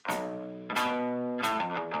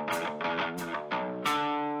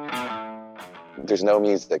there's no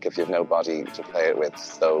music if you have no body to play it with.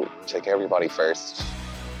 So take care of your body first.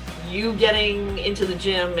 You getting into the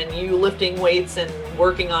gym and you lifting weights and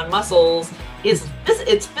working on muscles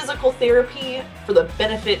it's physical therapy for the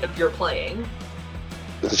benefit of your playing.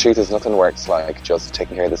 The truth is, nothing works like just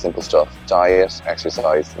taking care of the simple stuff. Diet,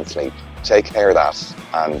 exercise, and sleep. Take care of that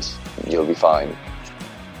and you'll be fine.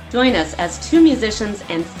 Join us as two musicians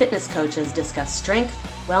and fitness coaches discuss strength,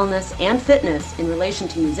 wellness, and fitness in relation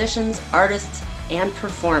to musicians, artists, and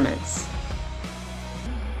performance.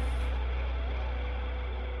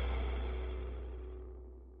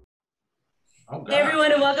 Hey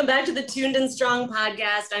everyone, and welcome back to the Tuned and Strong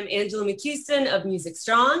podcast. I'm Angela McHouston of Music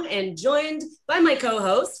Strong and joined by my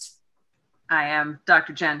co-host. I am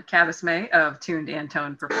Dr. Jen Cabasmay of Tuned and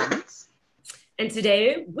Toned Performance. And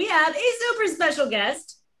today we have a super special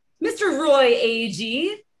guest, Mr. Roy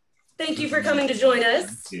Agee. Thank you for coming to join us.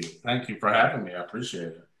 Thank you. Thank you for having me. I appreciate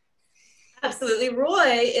it. Absolutely.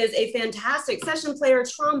 Roy is a fantastic session player,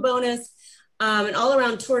 trombonist, an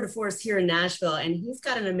all-around tour de force here in Nashville, and he's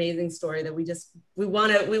got an amazing story that we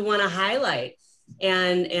want to highlight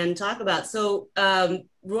and talk about. So,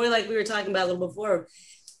 Roy, like we were talking about a little before,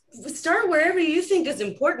 start wherever you think is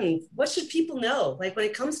important. What should people know, like when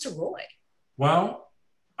it comes to Roy? Well,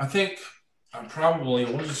 I think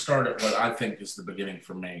we'll just start at what I think is the beginning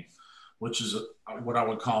for me, which is what I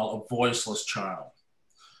would call a voiceless child.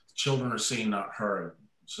 Children are seen, not heard,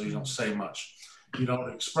 so you don't say much, you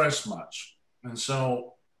don't express much. And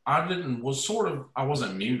so I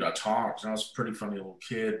wasn't mute. I talked, and I was a pretty funny little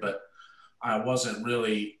kid, but I wasn't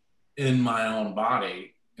really in my own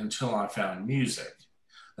body until I found music.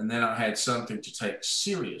 And then I had something to take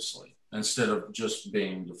seriously instead of just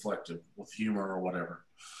being deflective with humor or whatever.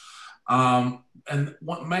 And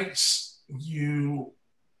what makes you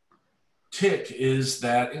tick is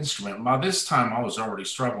that instrument. By this time, I was already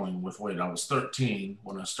struggling with weight. I was 13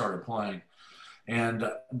 when I started playing.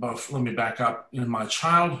 But let me back up. In my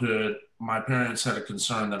childhood, my parents had a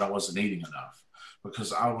concern that I wasn't eating enough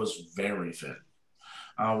because I was very thin.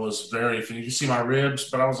 You can see my ribs,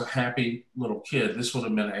 but I was a happy little kid. This would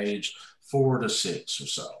have been age 4 to 6 or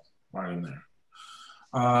so, right in there.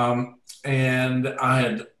 And I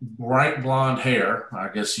had bright blonde hair. I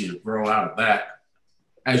guess you grow out of that,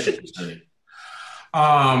 as you can see.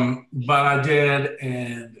 But I did,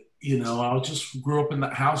 and I just grew up in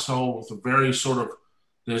that household with a very sort of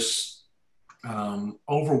this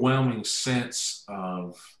overwhelming sense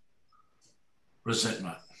of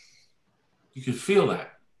resentment. You could feel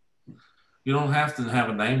that. You don't have to have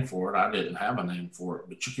a name for it. I didn't have a name for it,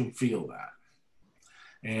 but you can feel that.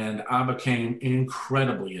 And I became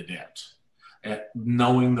incredibly adept at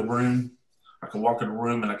knowing the room. I could walk in a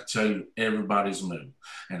room and I could tell you everybody's mood,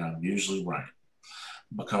 and I'm usually right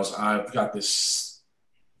because I've got this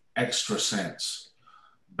extra sense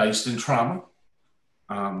based in trauma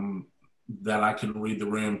that I can read the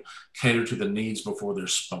room, cater to the needs before they're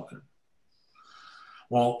spoken.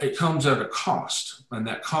 Well, it comes at a cost, and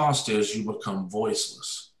that cost is you become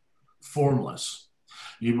voiceless, formless.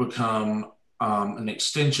 You become an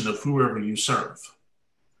extension of whoever you serve.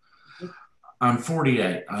 I'm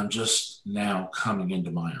 48. I'm just now coming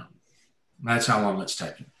into my own. That's how long it's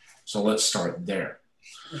taken. So let's start there.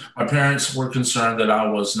 My parents were concerned that I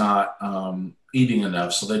was not eating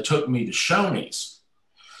enough, so they took me to Shoney's.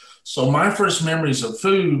 So my first memories of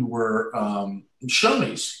food were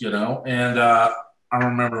Shoney's, and I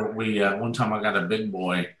remember one time I got a big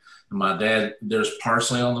boy, and my dad, there's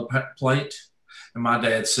parsley on the plate, and my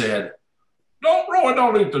dad said,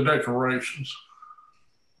 don't eat the decorations.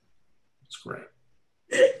 It's great.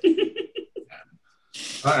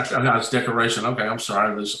 It's decoration. Okay, I'm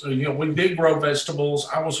sorry. We did grow vegetables.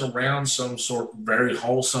 I was around some sort of very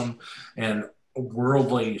wholesome and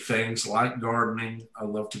worldly things like gardening. I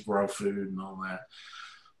love to grow food and all that.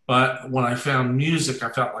 But when I found music, I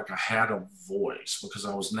felt like I had a voice because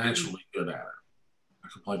I was naturally good at it. I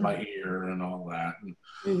could play by ear and all that.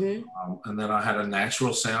 And then I had a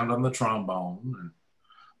natural sound on the trombone, and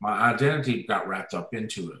my identity got wrapped up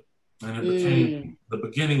into it. And it became, the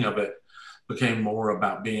beginning of it became more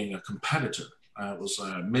about being a competitor. It was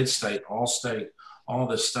mid-state, all-state, all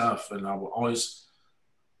this stuff. And I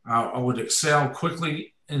would excel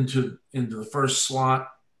quickly into the first slot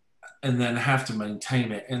and then have to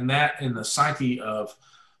maintain it. And that in the psyche of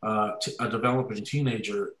a developing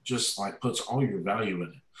teenager just like puts all your value in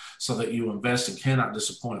it so that you invest and cannot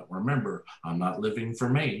disappoint. Remember, I'm not living for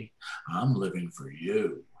me. I'm living for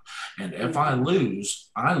you. And if I lose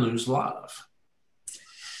love.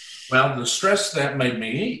 Well, the stress that made me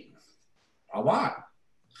eat a lot.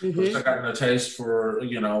 Because I got a taste for,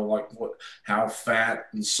 like how fat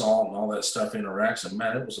and salt and all that stuff interacts. And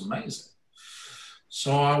man, it was amazing.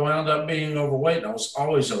 So I wound up being overweight, and I was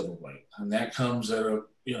always overweight. And that comes at an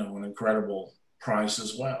incredible price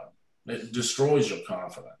as well. It destroys your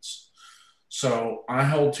confidence. So I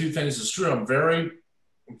hold two things as true. I'm very,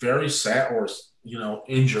 very sad or,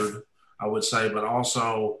 injured, I would say, but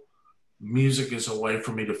also music is a way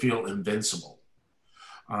for me to feel invincible.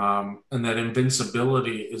 And that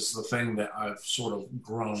invincibility is the thing that I've sort of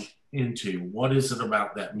grown into. What is it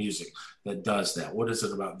about that music that does that? What is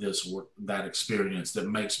it about this or that experience that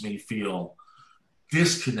makes me feel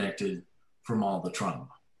disconnected from all the trauma?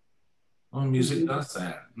 Well, music does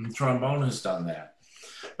that, and trombone has done that.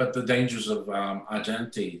 But the dangers of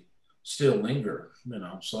identity still linger,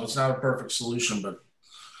 so it's not a perfect solution, but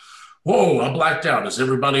whoa, I blacked out. Is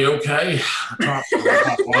everybody okay?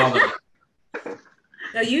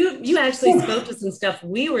 Now you actually spoke to some stuff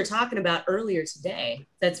we were talking about earlier today.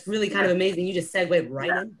 That's really kind of amazing. You just segued right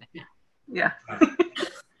in. Yeah.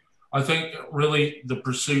 I think really the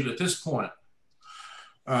pursuit at this point,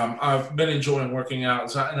 I've been enjoying working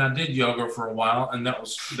out, and I did yoga for a while, and that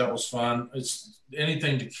was fun. It's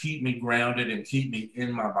anything to keep me grounded and keep me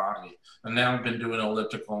in my body. And now I've been doing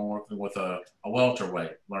elliptical and working with a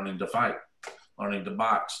welterweight, learning to fight, learning to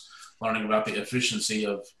box, learning about the efficiency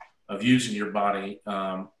of using your body,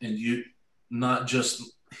 and you not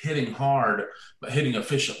just hitting hard, but hitting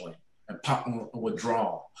efficiently and popping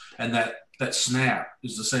withdrawal. And that snap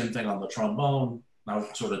is the same thing on the trombone. I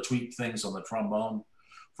sort of tweak things on the trombone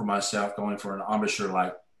for myself, going for an embouchure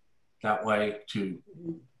like that way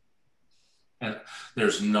and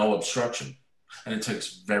there's no obstruction, and it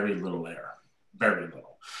takes very little air, very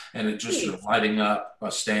little. And it just sort of lighting up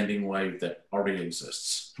a standing wave that already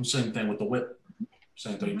exists. Same thing with the whip.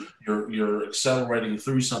 Same thing. You're accelerating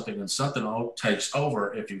through something, and something takes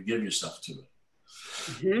over if you give yourself to it.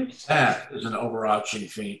 That is an overarching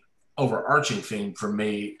theme for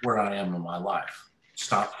me where I am in my life.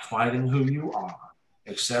 Stop fighting who you are.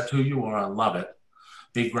 Accept who you are and love it.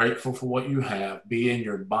 Be grateful for what you have. Be in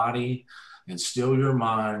your body and still your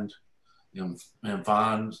mind, and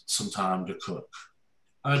find some time to cook.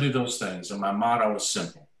 I do those things, and my motto is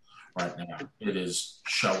simple right now. It is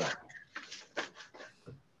show up.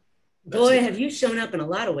 Boy, have you shown up in a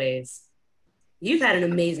lot of ways. You've had an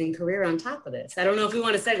amazing career on top of this. I don't know if we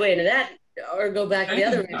want to segue into that or go back to the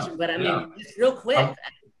other direction, but I mean, just real quick.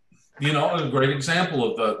 A great example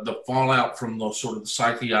of the fallout from the sort of the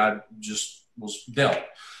psyche I just was dealt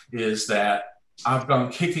is that I've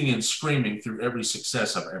gone kicking and screaming through every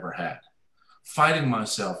success I've ever had, fighting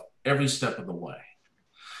myself every step of the way.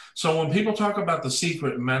 So when people talk about the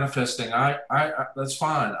secret manifesting, I that's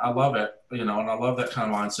fine. I love it, and I love that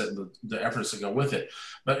kind of mindset and the efforts that go with it.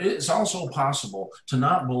 But it's also possible to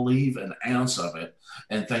not believe an ounce of it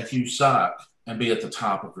and think you suck and be at the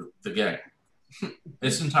top of the game.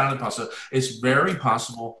 It's entirely possible. It's very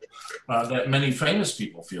possible that many famous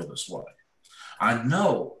people feel this way. I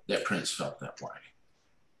know that Prince felt that way,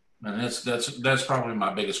 and that's probably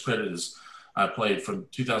my biggest credit is. I played from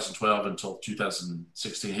 2012 until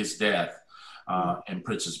 2016, his death, in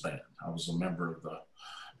Prince's band. I was a member of the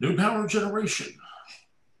New Power Generation.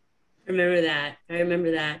 I remember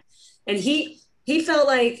that. And he felt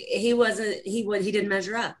like he didn't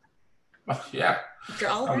measure up. Yeah. After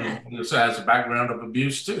all that. He also has a background of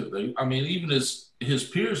abuse too. Even his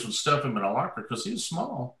peers would stuff him in a locker because he was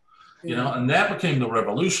small, and that became the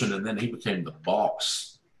revolution, and then he became the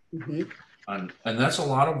boss. Mm-hmm. And that's a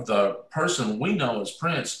lot of the person we know as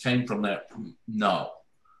Prince came from that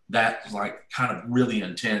like kind of really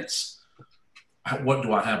intense. What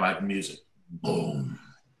do I have? I have music. Boom.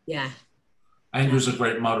 Yeah. Anger's a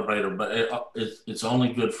great motivator, but it's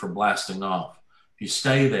only good for blasting off. If you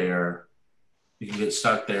stay there, you can get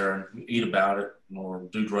stuck there and eat about it or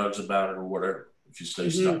do drugs about it or whatever if you stay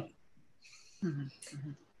stuck. Mm-hmm.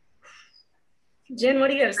 Jen, what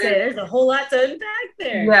do you have to say? There's a whole lot to unpack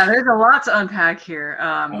there. Yeah, there's a lot to unpack here.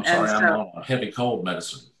 I'm sorry, I'm on a heavy cold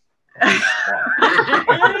medicine. Let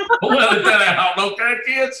it out, okay,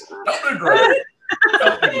 kids? Don't do drugs.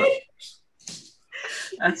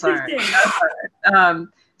 That's all right.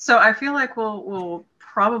 So I feel like we'll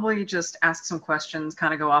probably just ask some questions,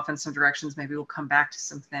 kind of go off in some directions. Maybe we'll come back to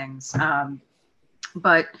some things.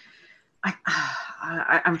 But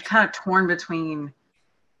I'm kind of torn between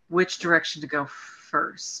which direction to go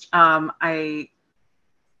first. I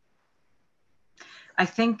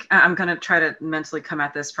think I'm going to try to mentally come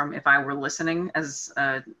at this from if I were listening as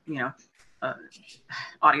a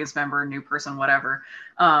audience member, new person, whatever,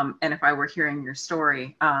 and if I were hearing your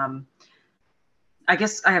story. I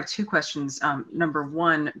guess I have two questions. Number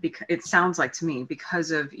one, because it sounds like to me,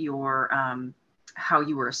 because of your how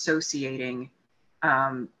you were associating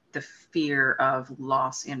the fear of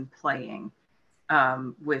loss in playing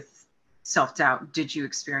with self-doubt, did you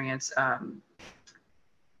experience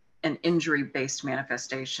an injury-based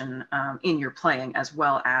manifestation in your playing as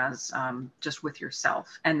well as just with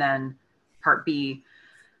yourself? And then part B,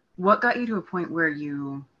 what got you to a point where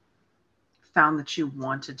you found that you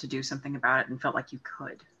wanted to do something about it and felt like you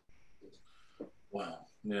could? Wow.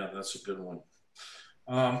 Yeah, that's a good one.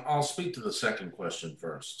 I'll speak to the second question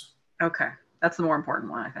first. Okay. That's the more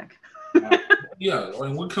important one, I think. Yeah,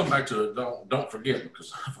 and we'll come back to it. Don't forget,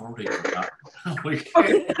 because I've already forgotten.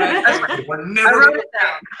 We're never I wrote it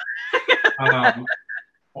down.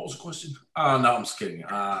 What was the question? No, I'm just kidding.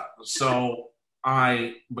 So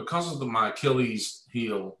because of my Achilles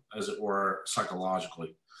heel, as it were,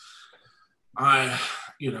 psychologically, again,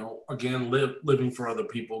 living for other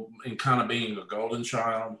people and kind of being a golden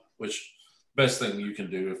child, which best thing you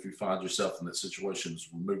can do if you find yourself in that situation is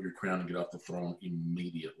remove your crown and get off the throne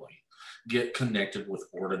immediately. Get connected with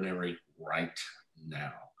ordinary right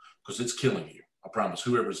now, because it's killing you. I promise,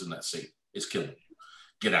 whoever's in that seat, it's killing you.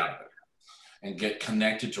 Get out of it and get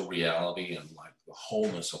connected to reality and like the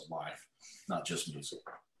wholeness of life, not just music.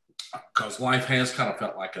 Because life has kind of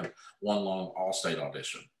felt like a one long All-State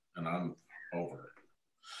audition, and I'm over it.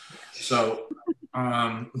 So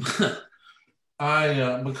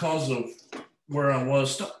because of where I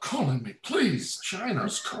was, stop calling me, please.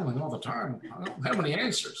 China's calling all the time. I don't have any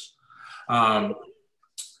answers.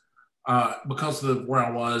 Because of where I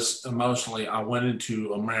was emotionally, I went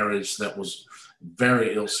into a marriage that was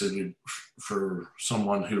very ill-suited for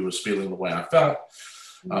someone who was feeling the way I felt,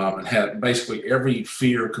 and had basically every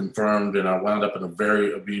fear confirmed, and I wound up in a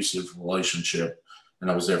very abusive relationship, and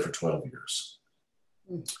I was there for 12 years.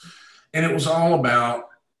 And it was all about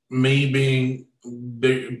me being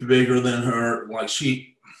bigger than her. Like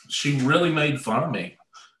she really made fun of me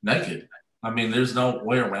naked. I mean, there's no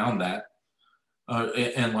way around that.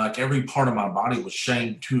 And like every part of my body was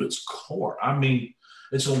shamed to its core. I mean,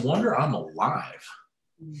 it's a wonder I'm alive.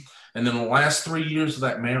 And then the last 3 years of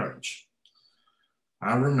that marriage,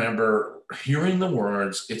 I remember hearing the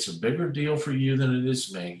words, "It's a bigger deal for you than it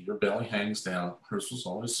is me. Your belly hangs down." Hers was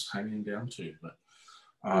always hanging down too. But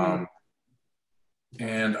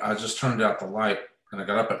and I just turned out the light, and I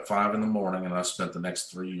got up at 5 a.m, and I spent the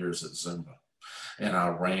next 3 years at Zumba. And I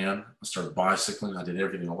ran, I started bicycling, I did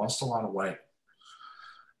everything. I lost a lot of weight.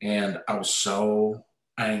 And I was so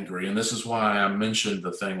angry. And this is why I mentioned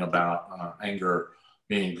the thing about anger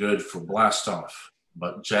being good for blast off,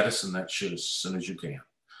 but jettison that shit as soon as you can.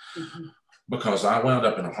 Because I wound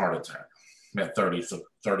up in a heart attack at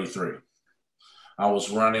 33. I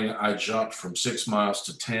was running, I jumped from 6 miles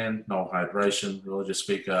to 10, no hydration really to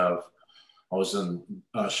speak of. I was in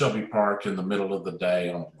Shelby Park in the middle of the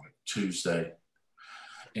day on like Tuesday,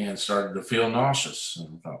 and started to feel nauseous.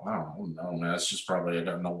 And I thought, wow, no, man, it's just probably I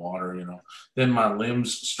got no water, you know. Then my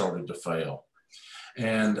limbs started to fail.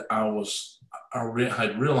 And I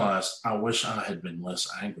had realized I wish I had been less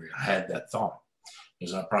angry. I had that thought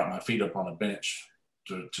as I propped my feet up on a bench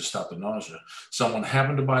to stop the nausea. Someone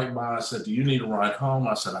happened to bike by. I said, "Do you need a ride home?"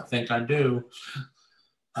 I said, "I think I do."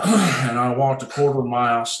 And I walked a quarter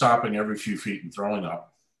mile, stopping every few feet and throwing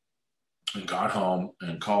up, and got home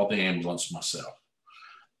and called the ambulance myself.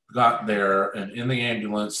 Got there, and in the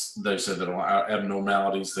ambulance, they said that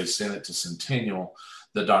abnormalities. They sent it to Centennial.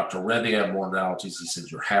 The doctor read the abnormalities. He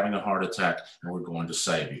said, "You're having a heart attack, and we're going to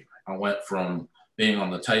save you." I went from being on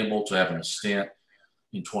the table to having a stent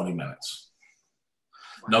in 20 minutes.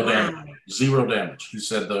 No damage, zero damage. He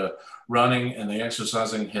said the running and the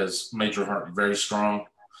exercising has made your heart very strong,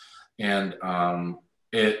 and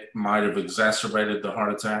it might have exacerbated the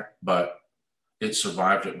heart attack, but it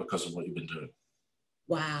survived it because of what you've been doing.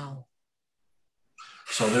 Wow.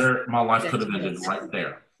 So there, my life could have ended right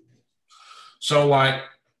there. So like,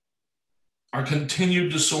 I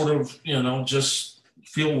continued to sort of, just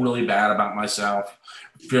feel really bad about myself,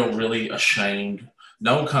 feel really ashamed,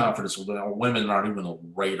 no confidence with women, not even a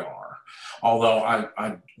radar. Although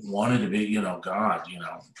I wanted to be, God,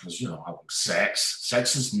 because, I like sex.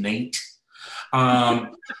 Sex is neat.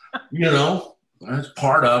 That's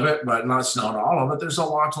part of it, but that's not all of it. There's a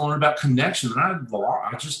lot to learn about connection that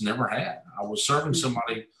I just never had. I was serving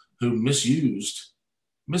somebody who misused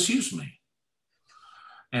me.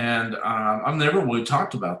 And I've never really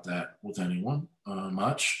talked about that with anyone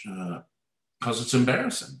much because it's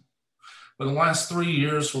embarrassing. But the last 3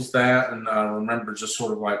 years was that, and I remember just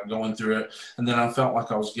sort of like going through it. And then I felt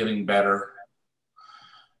like I was getting better.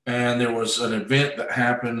 And there was an event that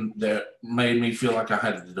happened that made me feel like I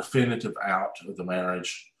had a definitive out of the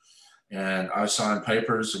marriage. And I signed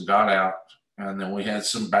papers and got out. And then we had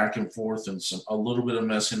some back and forth and a little bit of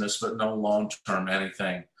messiness, but no long-term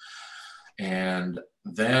anything. And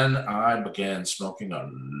then I began smoking a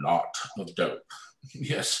lot of dope.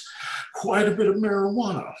 Yes, quite a bit of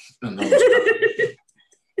marijuana in those times.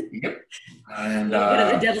 Yep. And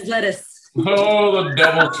the devil's lettuce. Oh, the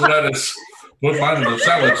devil's lettuce. Put mine in the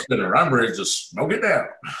salad spinner. I'm ready to smoke it down.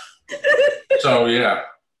 So yeah,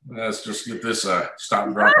 let's just get this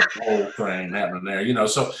stop, drop, and roll train happening there.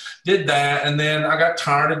 So did that, and then I got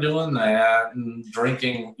tired of doing that and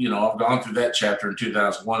drinking. I've gone through that chapter in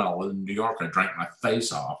 2001. I was in New York. I drank my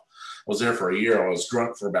face off. I was there for a year. I was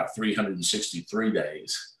drunk for about 363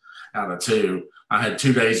 days out of 2. I had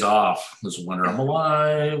 2 days off. This winter, I'm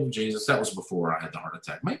alive. Jesus, that was before I had the heart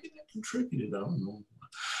attack. Maybe that contributed. I don't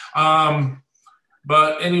know.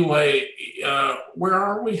 But anyway, where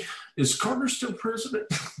are we? Is Carter still president?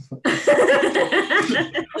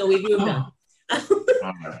 No, we've moved on.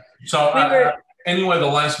 So anyway, the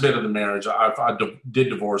last bit of the marriage, I did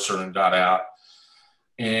divorce her and got out,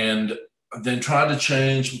 and then tried to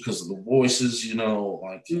change because of the voices. I've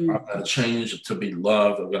got to change to be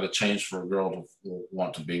loved. I've got to change for a girl to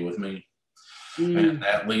want to be with me, and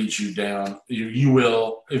that leads you down. You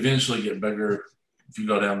will eventually get bigger. If you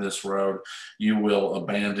go down this road, you will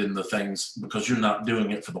abandon the things because you're not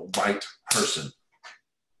doing it for the right person.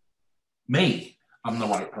 Me, I'm the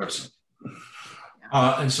right person.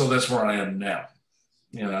 And so that's where I am now,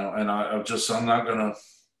 and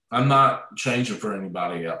I'm not changing for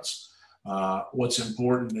anybody else. What's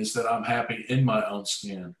important is that I'm happy in my own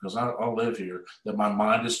skin because I live here, that my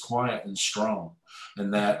mind is quiet and strong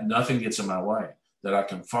and that nothing gets in my way, that I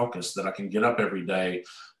can focus, that I can get up every day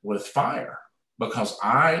with fire. Because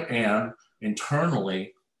I am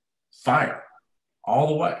internally fire all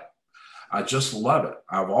the way. I just love it.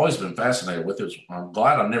 I've always been fascinated with it. I'm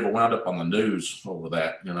glad I never wound up on the news over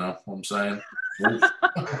that, you know what I'm saying?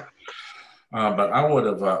 But I would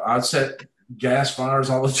have, I'd set gas fires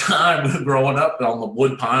all the time growing up on the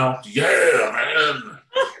wood pile. Yeah, man.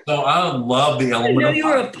 So I love the element of you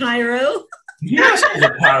were a pyro. Yes, I was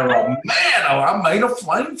a pyro. Man, I made a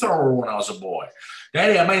flamethrower when I was a boy.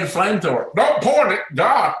 Daddy, I made a flamethrower. Don't point it.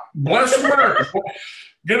 God bless America.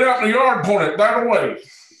 Get out in the yard, point it that way.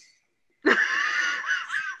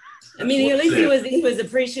 I mean, at least he was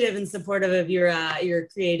appreciative and supportive of your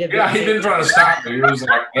creative. Yeah, he didn't try to stop me. He was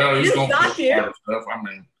like, well, he's going to stop you. Stuff. I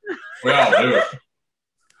mean, we all do it.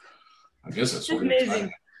 I guess that's what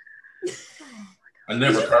amazing. Saying. I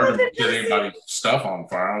never heard him get anybody's stuff on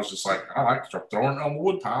fire. I was just like, I like throwing it on the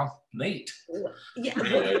wood pile. Neat. Yeah.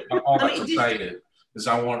 Anyway, all I can say is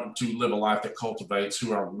I want to live a life that cultivates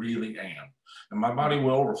who I really am. And my body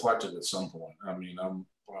will reflect it at some point. I mean, I'm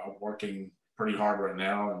working pretty hard right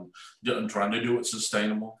now and I'm trying to do it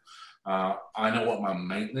sustainable. I know what my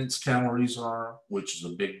maintenance calories are, which is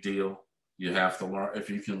a big deal. You have to learn. If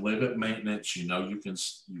you can live at maintenance, you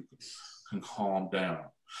can calm down.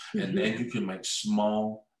 And then you can make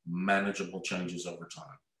small, manageable changes over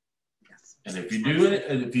time. Yes. And if you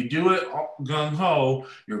do it gung ho,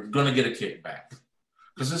 you're going to get a kickback.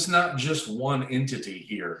 Because it's not just one entity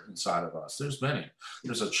here inside of us. There's many.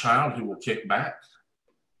 There's a child who will kick back.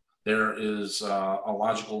 There is a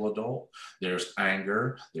logical adult. There's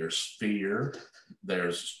anger. There's fear.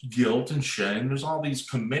 There's guilt and shame. There's all these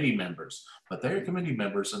committee members. But they're committee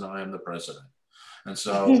members and I am the president. And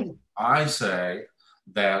so I say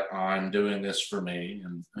that I'm doing this for me.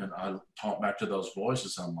 And I talk back to those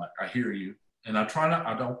voices. I'm like, I hear you. And I try not,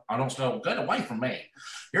 I don't say, get away from me.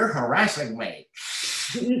 You're harassing me.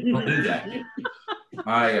 Don't do that.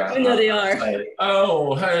 I know they are. Say,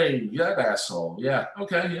 oh, hey, that asshole. Yeah,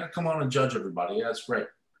 okay, yeah, come on and judge everybody. Yeah, that's great.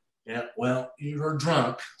 Yeah, well, you're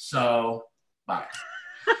drunk, so bye.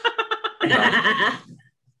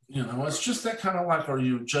 It's just that kind of like, are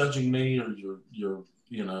you judging me or you're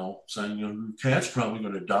saying, your cat's probably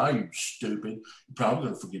going to die, you stupid. You're probably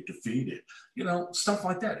going to forget to feed it. Stuff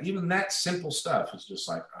like that. Even that simple stuff is just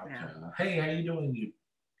like, okay, hey, how you doing, you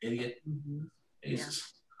idiot? Mm-hmm.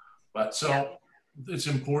 Jesus. Yeah. But it's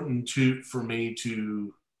important for me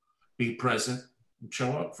to be present and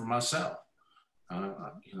show up for myself.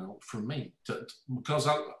 For me, because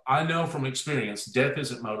I know from experience, death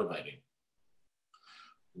isn't motivating.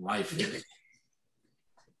 Life is.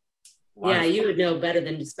 Yeah, you would know better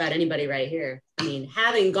than just about anybody right here. I mean,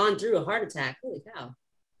 having gone through a heart attack, holy cow.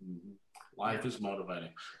 Life is motivating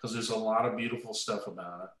because there's a lot of beautiful stuff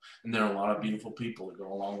about it, and there are a lot of beautiful people that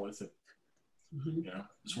go along with it. Mm-hmm.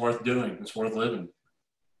 It's worth doing. It's worth living.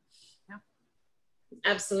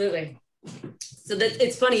 Absolutely. So that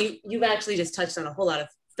it's funny, you've actually just touched on a whole lot of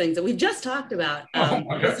things that we've just talked about.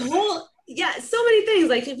 This whole, so many things.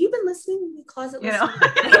 Like, have you been listening? The closet listening?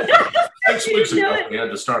 6 weeks ago, we had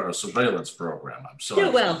to start a surveillance program. I'm sorry. Yeah,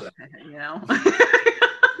 well,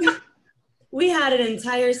 we had an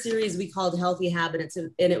entire series we called Healthy Habits,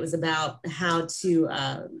 and it was about how to,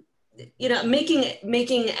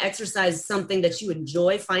 making exercise something that you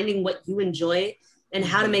enjoy, finding what you enjoy, and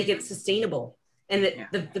how to make it sustainable. And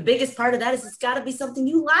the biggest part of that is it's got to be something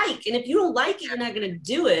you like. And if you don't like it, you're not going to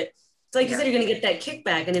do it. It's like you said, you're going to get that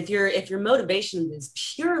kickback. And if your motivation is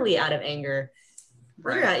purely out of anger,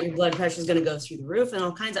 your blood pressure is going to go through the roof and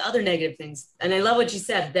all kinds of other negative things. And I love what you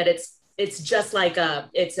said, that it's just like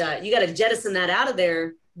you got to jettison that out of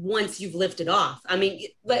there once you've lifted off. I mean,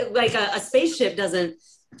 like a spaceship doesn't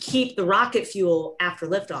keep the rocket fuel after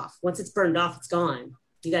liftoff. Once it's burned off, it's gone.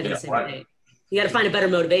 You got to do the same thing. You got to find a better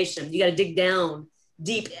motivation. You got to dig down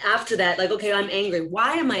deep after that. Like, okay, I'm angry.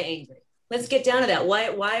 Why am I angry? Let's get down to that. Why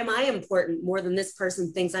am I important more than this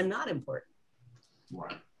person thinks I'm not important?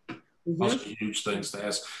 Right. Those are huge things to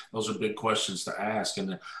ask. Those are big questions to ask,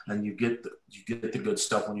 and you get the good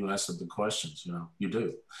stuff when you ask them the questions. You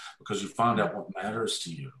do, because you find out what matters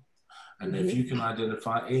to you, and if you can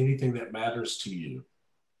identify anything that matters to you,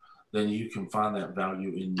 then you can find that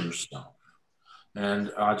value in yourself.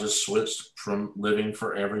 And I just switched from living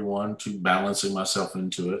for everyone to balancing myself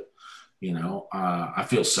into it. I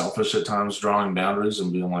feel selfish at times drawing boundaries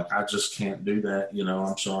and being like, I just can't do that.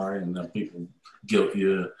 I'm sorry. And then people guilt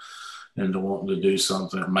you into wanting to do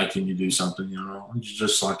something, making you do something, It's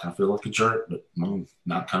just like, I feel like a jerk, but I'm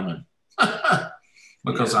not coming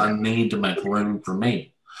because I need to make room for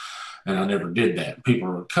me. And I never did that. People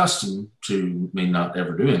are accustomed to me not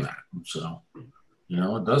ever doing that. So,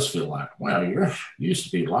 it does feel like, wow, you used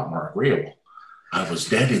to be a lot more agreeable. I was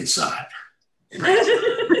dead inside.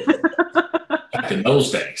 Back in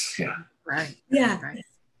those days. Yeah. Right. Yeah. Right.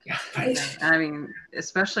 Yeah. I mean,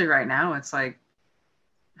 especially right now, it's like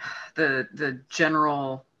the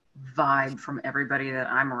general vibe from everybody that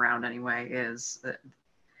I'm around anyway is that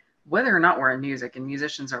whether or not we're in music, and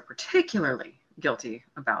musicians are particularly guilty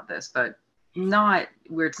about this, but not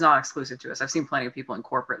where it's not exclusive to us. I've seen plenty of people in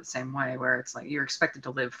corporate the same way, where it's like you're expected to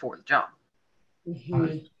live for the job.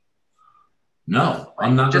 No,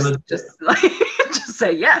 I'm not just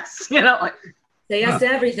say yes. Say yes to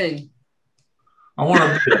everything. I want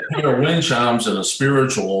to be a pair of wind chimes and a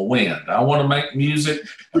spiritual wind. I want to make music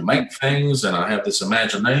and make things, and I have this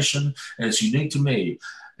imagination, and it's unique to me.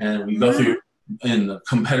 And we go through in the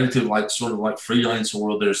competitive, sort of like freelance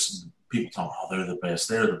world. There's people talk, oh, they're the best,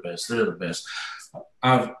 they're the best, they're the best.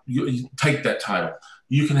 You take that title.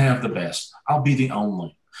 You can have the best. I'll be the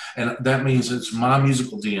only. And that means it's my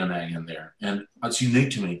musical DNA in there. And it's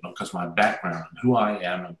unique to me because my background and who I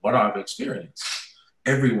am and what I've experienced.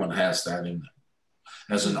 Everyone has that in them,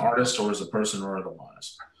 as an artist or as a person or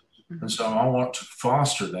otherwise. And so I want to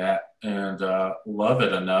foster that and love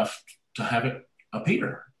it enough to have it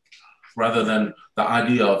appear, rather than the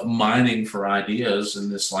idea of mining for ideas in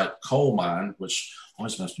this coal mine, which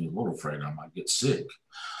always makes me a little afraid I might get sick.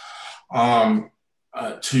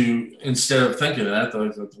 To instead of thinking that,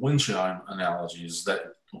 the wind chime analogy is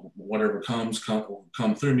that whatever come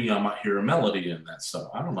through me, I might hear a melody in that stuff.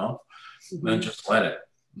 I don't know. Then just let it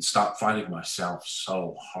and stop fighting myself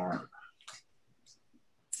so hard.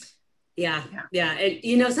 Yeah.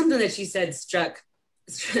 Something that you said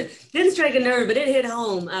didn't strike a nerve, but it hit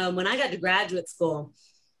home. When I got to graduate school,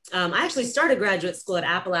 I actually started graduate school at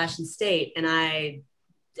Appalachian State, and I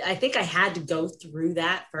think I had to go through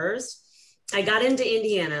that first. I got into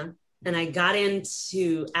Indiana, and I got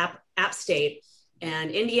into App State,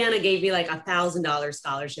 and Indiana gave me $1,000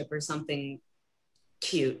 scholarship or something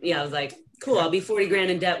cute. Yeah, I was like, cool, I'll be 40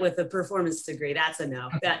 grand in debt with a performance degree. That's a no.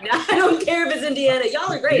 I don't care if it's Indiana.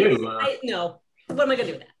 Y'all are great. No, what am I gonna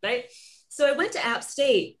do with that, right? So I went to App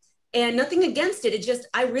State, and nothing against it.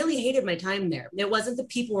 I really hated my time there. It wasn't the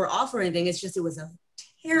people were off or anything. It's just, it was a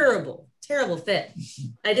terrible fit.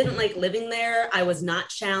 I didn't like living there. I was not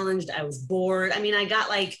challenged. I was bored. I mean, I got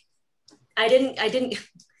I didn't,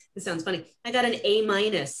 this sounds funny. I got an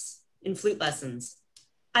A- in flute lessons.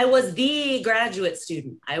 I was the graduate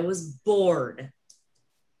student. I was bored,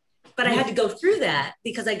 but I had to go through that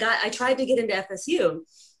because I tried to get into FSU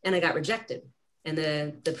and I got rejected. And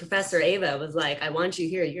the professor, Ava, was like, I want you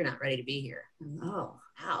here. You're not ready to be here. Oh,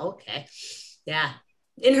 wow. Okay. Yeah.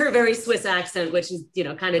 In her very Swiss accent, which is,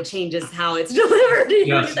 kind of changes how it's delivered.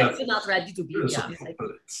 You're not ready to be here.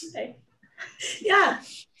 Okay. Yeah.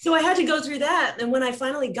 So I had to go through that. And when I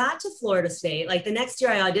finally got to Florida State, like the next year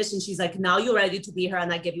I auditioned, she's like, now you're ready to be here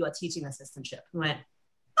and I give you a teaching assistantship. I went,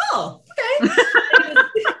 oh, okay.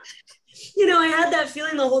 I had that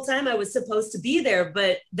feeling the whole time I was supposed to be there,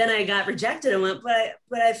 but then I got rejected and went,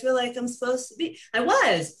 but I feel like I'm supposed to be. I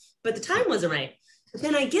was, but the time wasn't right. But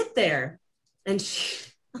then I get there and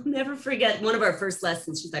I'll never forget one of our first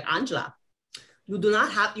lessons. She's like, Angela,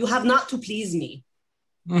 you have not to please me.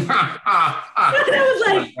 And I was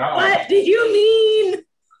like, what did you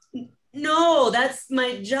mean? No, that's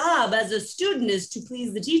my job as a student is to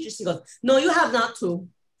please the teacher. She goes, no, you have not to,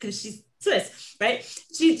 because she's Swiss, right?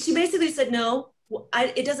 She basically said, no,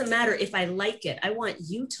 it doesn't matter if I like it. I want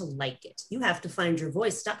you to like it. You have to find your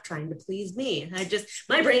voice. Stop trying to please me. And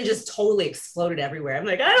my brain just totally exploded everywhere. I'm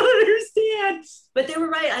like, I don't understand. But they were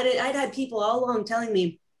right. I'd had people all along telling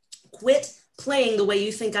me, quit playing the way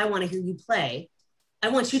you think I want to hear you play. I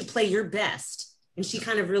want you to play your best. And she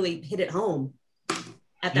kind of really hit it home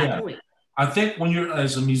at that point. I think when you're,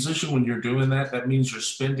 as a musician, when you're doing that, that means you're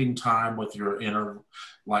spending time with your inner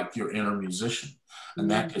musician. And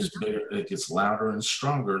that gets bigger, it gets louder and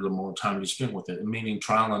stronger the more time you spend with it. Meaning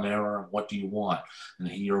trial and error, what do you want? And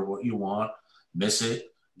hear what you want, miss it,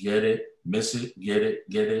 get it, miss it, get it,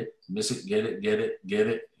 miss it, get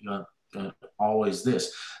it, always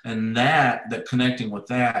this. And that connecting with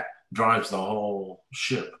that drives the whole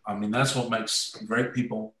ship. I mean, that's what makes great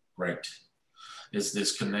people great, is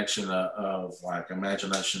this connection of like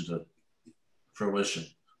imagination to fruition,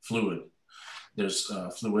 fluid. There's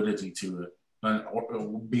fluidity to it.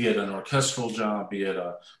 Be it an orchestral job, be it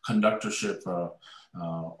a conductorship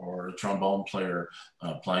or a trombone player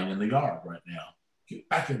playing in the yard right now. Get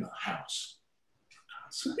back in the house.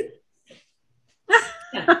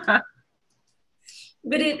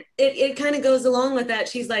 But it kind of goes along with that.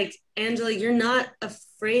 She's like, Angela, you're not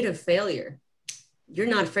afraid of failure. You're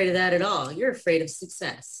not afraid of that at all. You're afraid of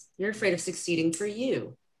success. You're afraid of succeeding for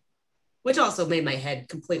you, which also made my head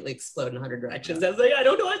completely explode in 100 directions. I was like, I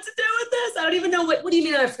don't know what to do with this. I don't even know what do you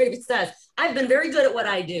mean I'm afraid of success? I've been very good at what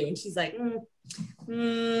I do. And she's like,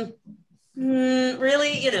 really?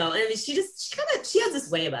 And she has this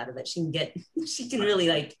way about her that she can really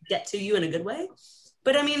like get to you in a good way.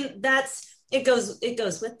 But I mean, it goes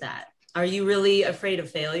with that. Are you really afraid of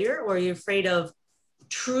failure, or are you afraid of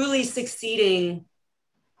truly succeeding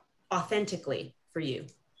authentically for you?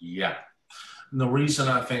 Yeah. And the reason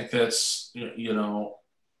I think that's,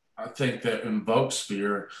 I think that invokes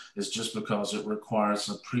fear is just because it requires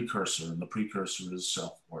a precursor, and the precursor is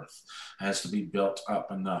self-worth. It has to be built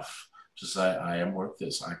up enough to say, I am worth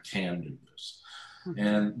this, I can do this. Mm-hmm.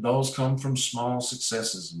 And those come from small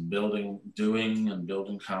successes and building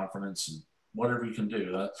confidence and whatever you can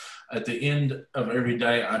do. At the end of every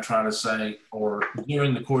day, I try to say, or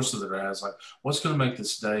during the course of the day, I was like, what's going to make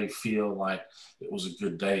this day feel like it was a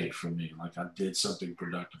good day for me? Like I did something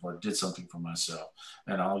productive, or I did something for myself.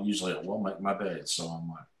 And I'll usually, make my bed. So I'm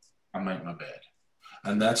like, I make my bed.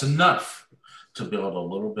 And that's enough to build a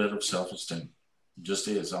little bit of self-esteem. It just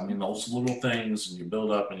is. I mean, those little things, and you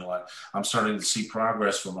build up and you're like, I'm starting to see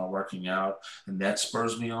progress from my working out, and that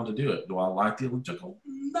spurs me on to do it. Do I like the elliptical?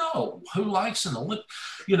 No. Who likes an elliptical?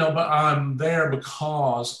 But I'm there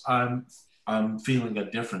because I'm feeling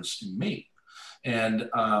a difference in me. And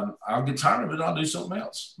I'll get tired of it. I'll do something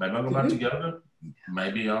else. Maybe I'll go back to yoga.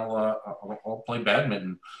 Maybe I'll play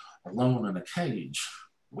badminton alone in a cage.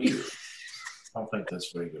 Weird. I don't think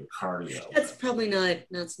that's very good cardio. That's probably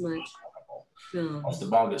not so much. No. If the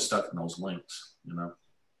ball gets stuck in those links,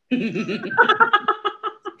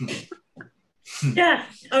 Yeah.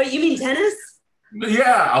 Oh, you mean tennis?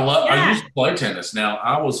 Yeah, I used to play tennis. Now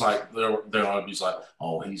I was like, there are be like,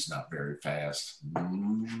 oh, he's not very fast.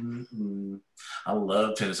 Mm-hmm. I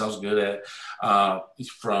love tennis. I was good at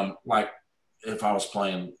from like if I was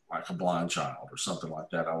playing like a blind child or something like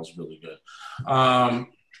that. I was really good.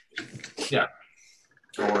 Yeah,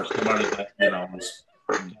 or somebody that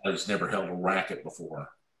has never held a racket before.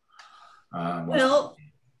 Well,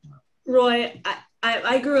 Roy,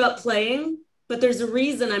 I grew up playing, but there's a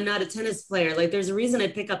reason I'm not a tennis player. Like there's a reason I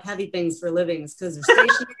pick up heavy things for livings, because they're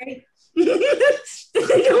stationary.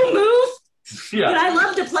 They don't move. Yeah. But I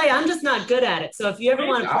love to play. I'm just not good at it. So if you ever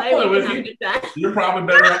want to play with me, you're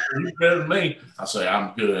probably better than me. I say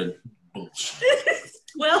I'm good.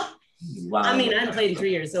 Well, I mean, I haven't played in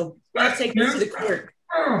 3 years, so I'll take this to the court.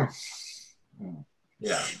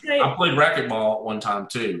 Yeah, I played racquetball one time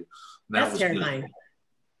too. That's terrifying.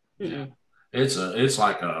 Yeah. It's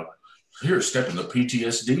like here, step in the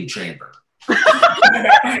PTSD chamber.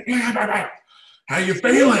 How you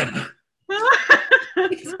feeling?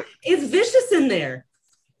 It's vicious in there.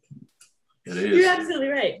 It is. You're absolutely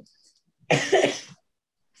right.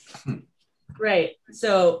 Right.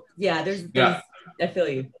 So yeah, there's I feel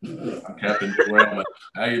you. I'm Captain Derailment.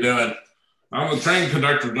 How you doing? I'm the train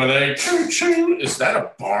conductor today. Choo choo. Is that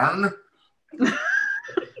a barn?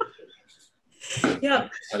 Yeah.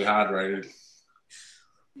 Stay hydrated.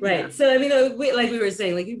 Right. Yeah. So I mean, like we were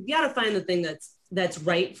saying, like you got to find the thing that's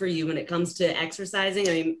right for you when it comes to exercising.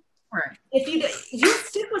 I mean, Right. if you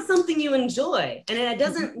stick with something you enjoy, and it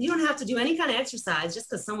doesn't, you don't have to do any kind of exercise just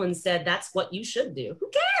because someone said that's what you should do. Who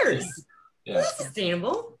cares? Yeah. That's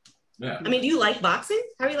sustainable. Yeah. I mean, do you like boxing?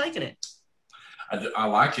 How are you liking it? I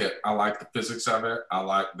like it. I like the physics of it. I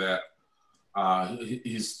like that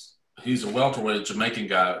he's a welterweight Jamaican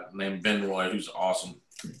guy named Ben Roy who's awesome,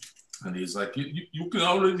 and he's like you can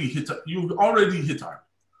already hit hard.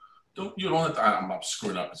 You don't have to. I'm not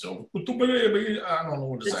screwing up. So I don't know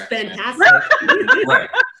what It's it's fantastic. Right.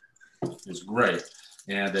 It's great,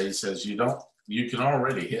 and he says you can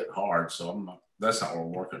already hit hard. So that's not what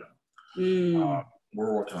we're working on.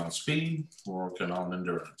 We're working on speed. We're working on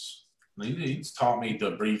endurance. He's taught me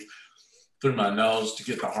to breathe through my nose to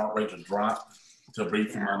get the heart rate to drop, to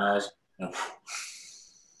breathe through my nose,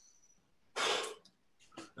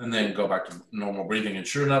 and then go back to normal breathing. And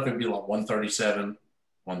sure enough, it'd be like 137,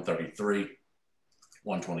 133,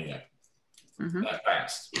 128. That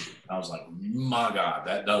fast. I was like, my God,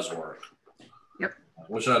 that does work. Yep. I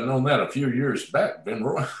wish I'd known that a few years back, Ben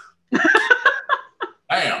Roy.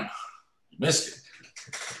 Bam. Missed it.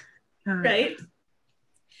 Right.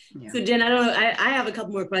 Yeah. So Jen, I don't know. I have a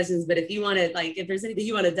couple more questions, but if you want to, like, if there's anything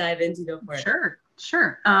you want to dive into, go for it.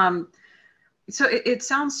 Sure. So it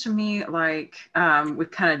sounds to me like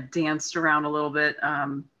we've kind of danced around a little bit.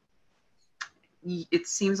 It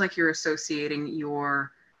seems like you're associating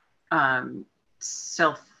your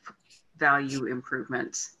self-value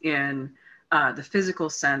improvement in the physical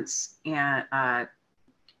sense, and it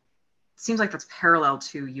seems like that's parallel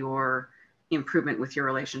to your improvement with your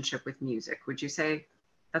relationship with music. Would you say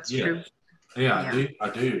that's true? Yeah, I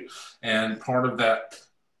do. And part of that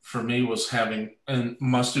for me was having, and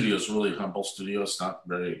my studio is really humble studio. It's not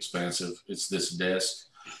very expensive. It's this desk.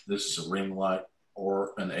 This is a ring light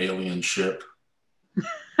or an alien ship.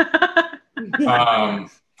 But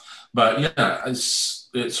yeah,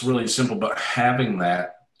 it's really simple. But having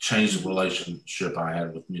that changed the relationship I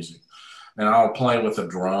had with music. And I'll play with a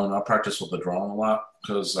drone. I'll practice with a drone a lot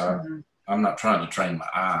because I'm not trying to train my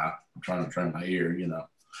eye. I'm trying to train my ear,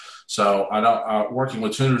 So working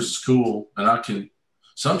with tuners is cool, and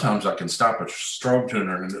sometimes I can stop a strobe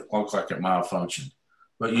tuner and it looks like it malfunctioned,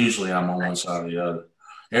 but usually I'm on one side or the other.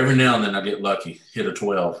 Every now and then I get lucky, hit a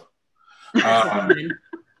 12.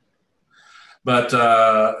 But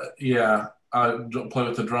I play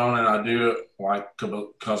with the drone, and I do it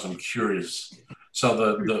because I'm curious. So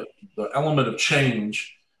the element of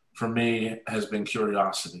change for me has been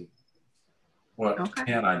curiosity. What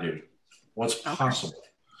can I do? What's possible?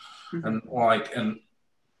 And I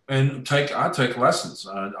take lessons.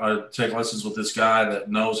 I take lessons with this guy that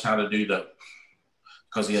knows how to do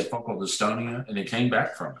because he had focal dystonia and he came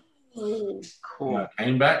back from it. Oh, cool. Yeah,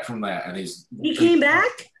 came back from that, and he came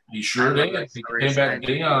back. He sure did. He came back,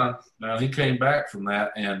 Dion. Now he came back from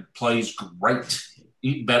that and plays great,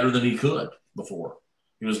 better than he could before.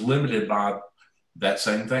 He was limited by that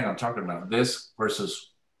same thing I'm talking about. This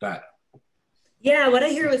versus that. Yeah, what I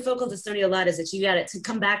hear with focal dystonia a lot is that you got to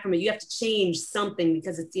come back from it. You have to change something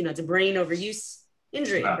because it's it's a brain overuse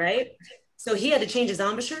injury, right? So he had to change his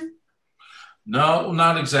embouchure. No,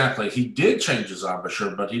 not exactly. He did change his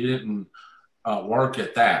embouchure, but he didn't work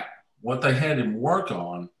at that. What they had him work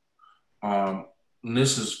on, and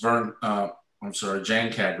this is Jan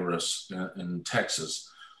Kagaris in Texas,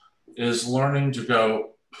 is learning to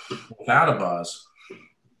go without a buzz.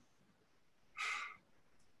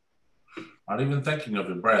 Not even thinking of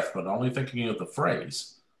the breath, but only thinking of the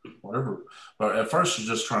phrase, whatever. But at first,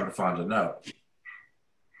 you're just trying to find a note.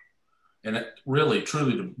 And it really,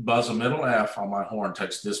 truly, to buzz a middle F on my horn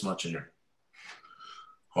takes this much air.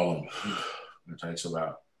 Hold on. It takes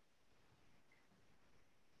about.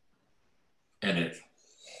 And it.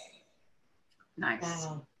 Nice.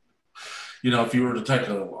 Wow. If you were to take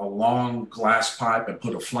a long glass pipe and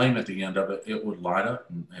put a flame at the end of it, it would light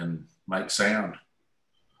up and make sound.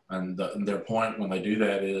 And their point when they do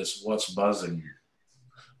that is, what's buzzing?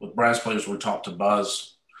 With brass players, we're taught to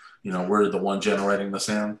buzz. We're the one generating the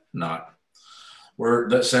sound. Not.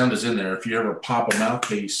 That sound is in there. If you ever pop a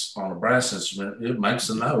mouthpiece on a brass instrument, it makes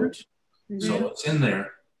a note. Mm-hmm. So it's in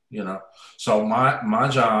there. So my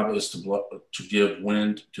job is to give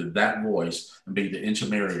wind to that voice and be the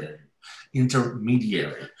intermediary.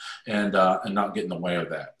 intermediary, and not get in the way of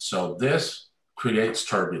that. So this creates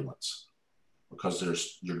turbulence because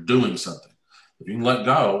you're doing something. If you can let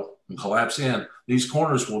go and collapse in, these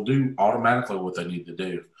corners will do automatically what they need to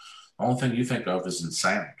do. The only thing you think of is in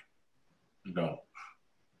sound. You go,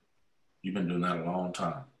 you've been doing that a long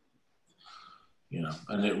time. You know,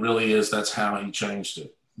 and it really is, that's how he changed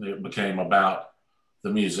it. It became about the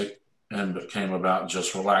music and became about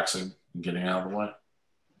just relaxing and getting out of the way.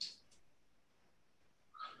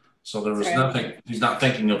 So there was nothing, he's not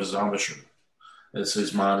thinking of his embouchure. It's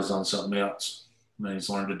his mind is on something else. And he's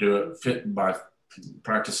learned to do it fit by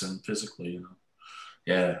practicing physically, you know.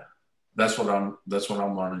 Yeah. That's what I'm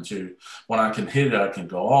learning too. When I can hit it, I can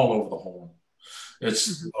go all over the horn.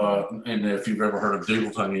 It's and if you've ever heard of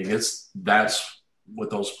doodle tonguing, that's what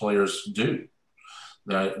those players do.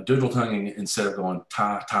 The doodle tonguing, instead of going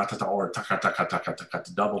ta ta ta ta or ta ta ta ta ta ta ta,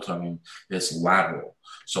 double tonguing, it's lateral.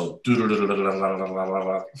 So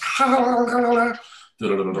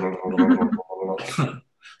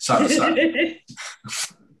side to side.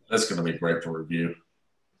 That's going to be great for review.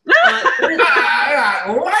 What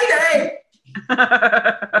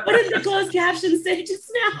did the closed caption say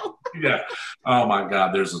just now? Yeah. Oh my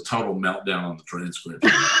God. There's a total meltdown on the transcript.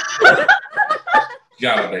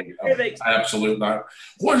 Gotta be. Absolutely not.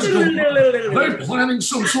 What is going on? Are they planning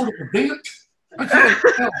some sort of event? I can't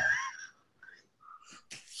tell.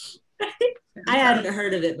 I hadn't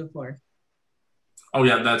heard of it before. Oh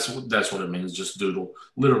yeah, that's what it means. Just doodle.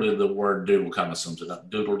 Literally, the word doodle kind of sums it up.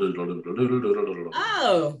 Doodle, doodle, doodle, doodle, doodle, doodle.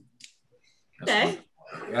 Oh. Okay.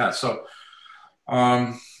 Yeah. So,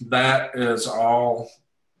 that is all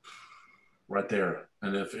right there.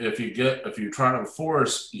 And if you try to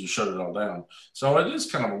force, you shut it all down. So it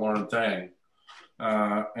is kind of a learned thing.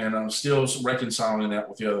 And I'm still reconciling that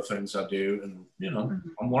with the other things I do. And, you know,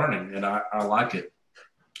 I'm learning and I like it.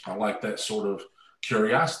 I like that sort of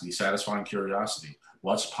curiosity, satisfying curiosity.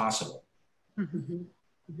 What's possible? And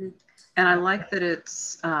I like that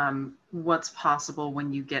it's what's possible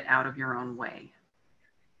when you get out of your own way.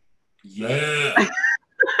 Yeah.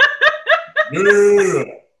 Yeah.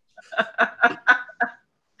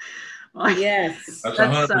 Yes. That's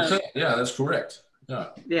 100%. Yeah, that's correct. Yeah.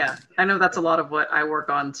 Yeah. I know that's a lot of what I work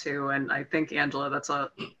on too. And I think, Angela,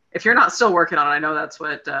 if you're not still working on it, I know that's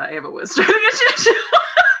what Ava was trying to get you to do.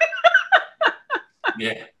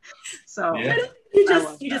 Yeah. So yeah.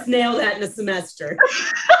 You just nailed that in a semester.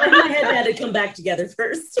 In my head had to come back together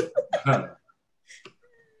first.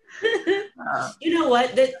 You know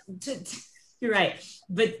what? You're right.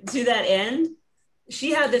 But to that end,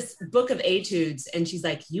 she had this book of etudes and she's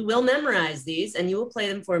like, you will memorize these and you will play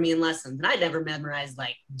them for me in lessons. And I never memorized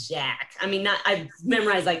like jack. I mean, I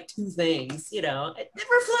memorized like 2 things, you know.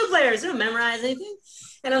 We're flute players, don't memorize anything.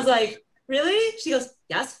 And I was like, really? She goes,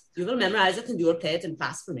 yes, you will memorize it and you will play it in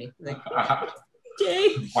class for me. Like,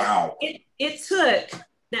 okay. Wow. It took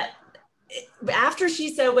that after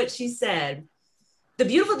she said what she said, the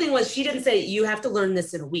beautiful thing was she didn't say you have to learn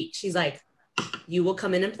this in a week. She's like, you will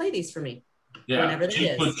come in and play these for me. Yeah,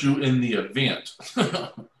 she put you in the event.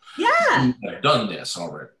 Yeah. You have done this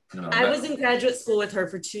already. You know, I was in graduate school with her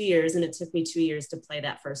for 2 years, and it took me 2 years to play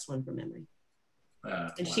that first one from memory.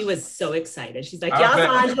 And she was so excited. She's like, yes,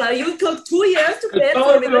 Angela, you took 2 years to play it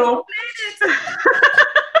for me.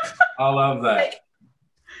 I love that. Like,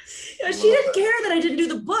 you know, she didn't care that I didn't do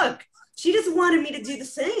the book. She just wanted me to do the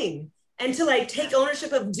thing and to like take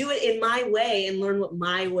ownership of do it in my way and learn what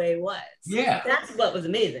my way was. Yeah. That's what was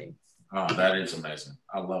amazing. Oh, that is amazing.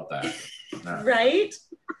 I love that. Yeah. Right?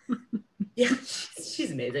 Yeah,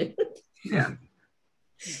 she's amazing. Yeah.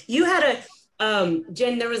 You had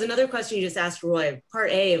Jen, there was another question you just asked Roy.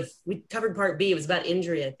 Part A, we covered part B. It was about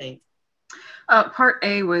injury, I think. Part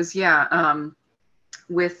A was,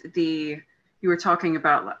 with you were talking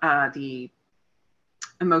about the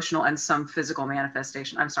emotional and some physical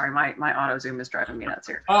manifestation. I'm sorry, my auto zoom is driving me nuts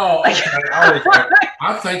here. Oh, okay.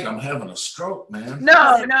 I think I'm having a stroke, man. No.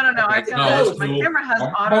 I feel my camera has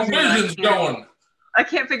auto zoom. My vision's going. I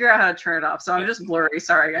can't figure out how to turn it off, so I'm just blurry.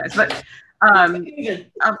 Sorry, guys. But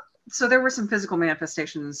so there were some physical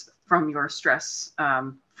manifestations from your stress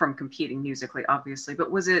from competing musically, obviously.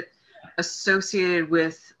 But was it associated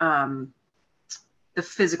with the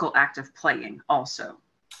physical act of playing also?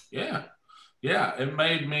 Yeah. It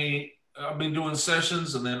made me. I've been doing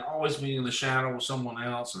sessions and then always being in the shadow of someone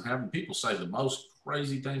else and having people say the most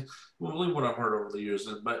crazy things. Well, really what I've heard over the years.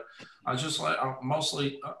 But I just like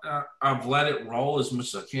I've let it roll as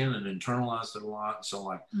much as I can and internalized it a lot. So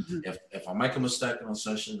like if I make a mistake in a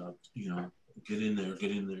session, get in there.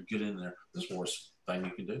 That's the worst thing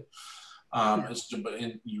you can do.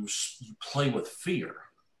 And you play with fear.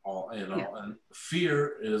 all, you know, Yeah. and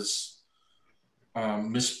fear is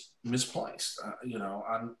misplaced. You know,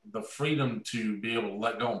 the freedom to be able to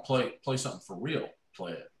let go and play something for real,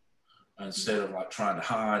 play it, instead of like trying to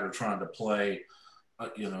hide or trying to play,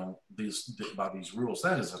 you know, by these rules.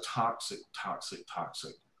 That is a toxic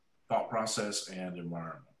thought process and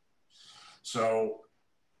environment. So,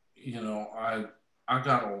 you know, I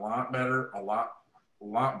got a lot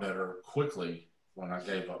better quickly when I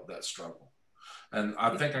gave up that struggle. And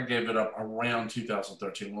I think I gave it up around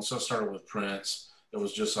 2013. Once I started with Prince, it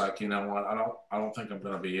was just like, you know what, I don't think I'm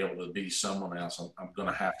going to be able to be someone else. I'm going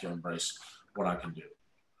to have to embrace what I can do,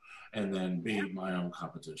 and then be my own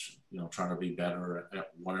competition, you know, trying to be better at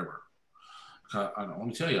whatever. Let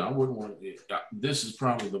me tell you, I wouldn't want to. This is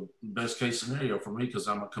probably the best case scenario for me, because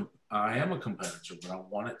I am a competitor, but I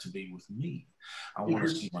want it to be with me. I want to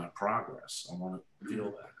see my progress. I want to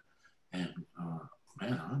feel that. And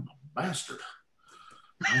man, I'm a bastard.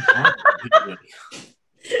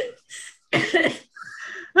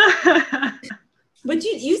 But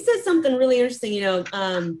you said something really interesting. You know,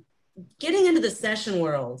 getting into the session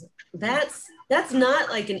world, that's not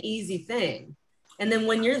like an easy thing. And then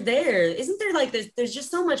when you're there, isn't there like there's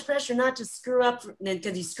just so much pressure not to screw up,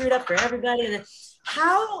 because you screwed up for everybody. And then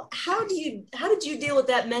how did you deal with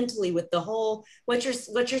that mentally, with the whole what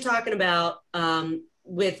you're talking about,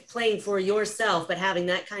 with playing for yourself but having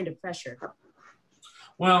that kind of pressure?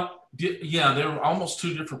 Well, yeah, they were almost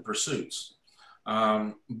two different pursuits.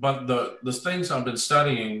 But the things I've been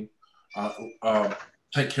studying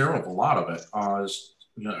take care of a lot of it. Is,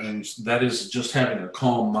 you know, and that is just having a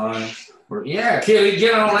calm mind. Or, yeah, Kitty,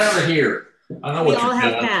 get on out of here. I know We what all you're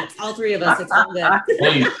have doing. cats, all three of us. It's all good.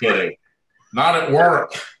 Please, Kitty, not at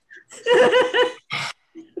work.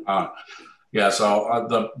 Yeah, so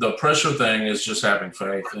the pressure thing is just having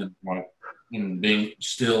faith and being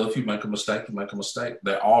still. If you make a mistake, you make a mistake.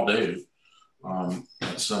 They all do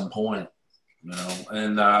at some point, you know.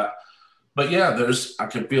 And but yeah, I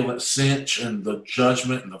can feel that cinch and the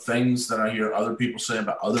judgment and the things that I hear other people say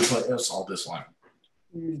about other players. All this like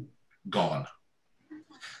gone.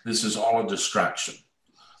 This is all a distraction.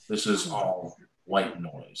 This is all white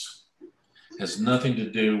noise. Has nothing to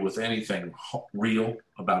do with anything real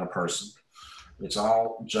about a person. It's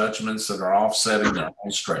all judgments that are offsetting their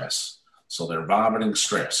own stress. So they're vomiting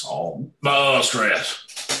stress, all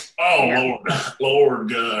stress. Oh, yeah. Lord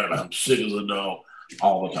God, I'm sick as a dog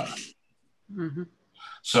all the time. Mm-hmm.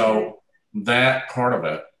 So that part of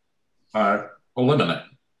it, I eliminate.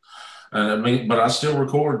 And but I still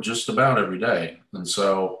record just about every day. And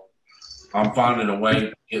so I'm finding a way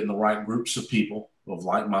to get in the right groups of people of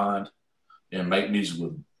like mind and make music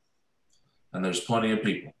with them. And there's plenty of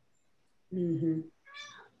people. Mm-hmm.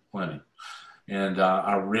 Plenty. And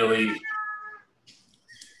I really...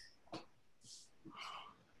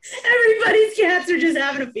 Everybody's cats are just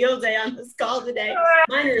having a field day on this call today.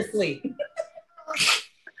 Mine are asleep.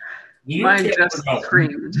 Mine just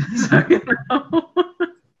screamed. So, you know.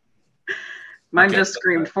 Mine just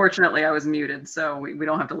screamed. Fortunately, I was muted, so we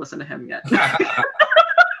don't have to listen to him yet. I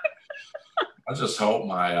just hope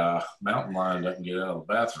my mountain lion doesn't get out of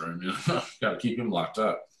the bathroom. You know? Got to keep him locked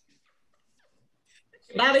up.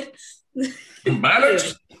 Maddox,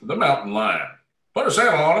 the mountain lion. Put a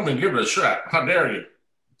saddle on him and give it a shot. How dare you?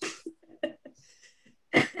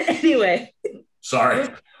 Anyway. Sorry.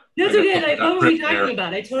 That's okay. What were we talking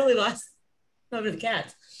about? I totally lost over the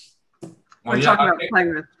cats. We're talking about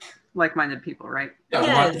playing with like-minded people, right? Yeah,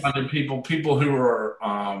 yes. Like-minded people who are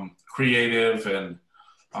creative and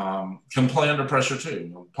can play under pressure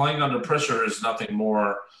too. Playing under pressure is nothing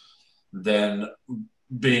more than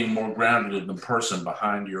being more grounded in the person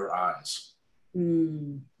behind your eyes.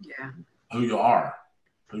 Yeah. Who you are,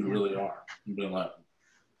 who you really are. And being like,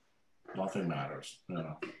 nothing matters, you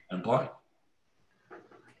know, and play.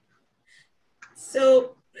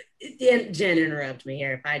 So, Jen, interrupt me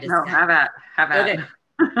here if I just... No, have at. Okay.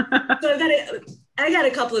 So I got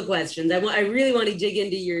a couple of questions. I really want to dig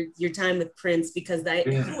into your time with Prince, because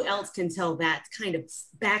who else can tell that kind of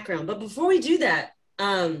background? But before we do that,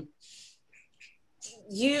 how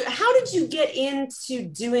did you get into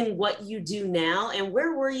doing what you do now, and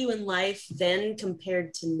where were you in life then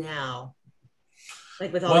compared to now?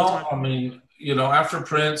 Like with all the talk. I mean, you know, after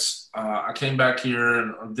Prince, I came back here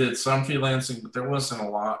and did some freelancing, but there wasn't a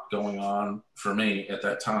lot going on for me at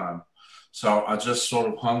that time. So I just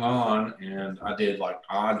sort of hung on, and I did like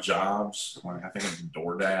odd jobs. Like I think I did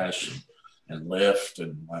DoorDash and Lyft,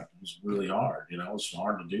 and like it was really hard. You know, it was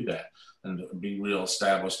hard to do that and to be real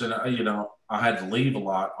established. And you know, I had to leave a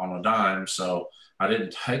lot on a dime, so I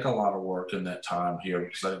didn't take a lot of work in that time here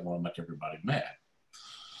because I didn't want to make everybody mad.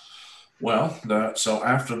 Well, so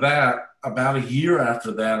after that, about a year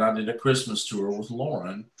after that, I did a Christmas tour with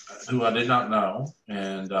Lauren, who I did not know,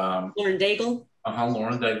 and Lauren Daigle.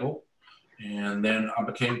 Lauren Daigle, and then I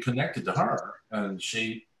became connected to her, and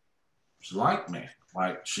she liked me,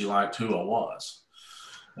 like she liked who I was,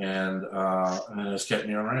 and it's kept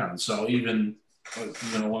me around. So even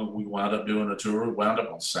when we wound up doing a tour, we wound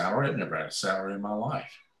up on salary. I've never had a salary in my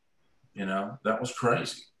life. That was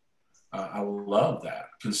crazy. I love that.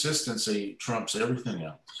 Consistency trumps everything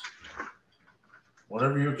else.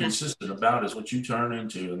 Whatever you're consistent about is what you turn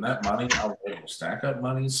into. And that money, I was able to stack up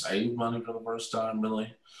money, save money for the first time,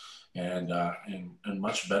 really, and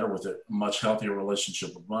much better with it, much healthier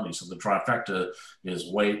relationship with money. So the trifecta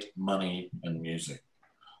is weight, money, and music.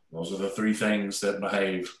 Those are the three things that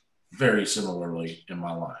behave very similarly in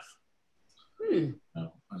my life. And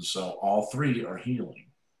so all three are healing.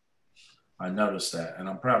 I noticed that, and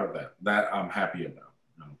I'm proud of that. That I'm happy about,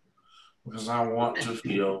 because I want to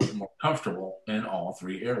feel more comfortable in all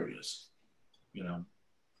three areas, And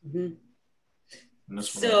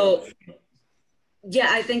that's what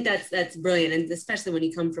I think that's brilliant, and especially when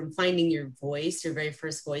you come from finding your voice, your very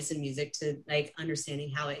first voice in music, to like understanding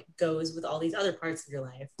how it goes with all these other parts of your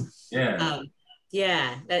life.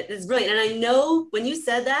 That's brilliant. And I know when you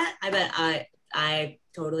said that, I bet I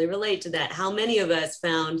totally relate to that. How many of us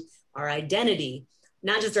found our identity,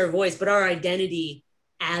 not just our voice, but our identity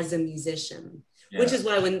as a musician, which is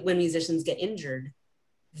why when musicians get injured,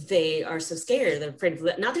 they are so scared. They're afraid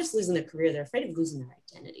of not just losing their career, they're afraid of losing their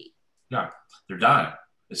identity. Yeah, they're dying,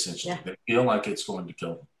 essentially. They feel like it's going to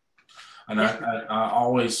kill them. And I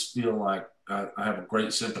always feel like I have a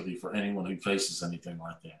great sympathy for anyone who faces anything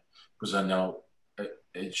like that, because I know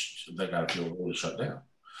they got to feel really shut down.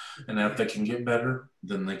 And if they can get better,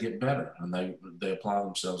 then they get better, and they apply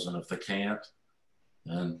themselves. And if they can't,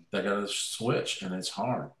 then they got to switch, and it's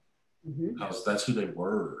hard because that's who they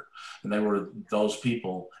were, and they were those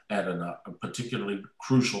people at a particularly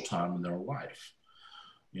crucial time in their life.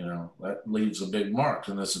 That leaves a big mark,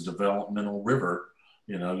 and it's a developmental river.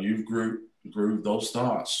 You've grew those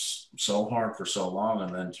thoughts so hard for so long,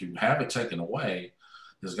 and then to have it taken away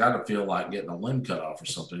has got to feel like getting a limb cut off or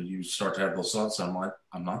something. You start to have those thoughts. I'm like,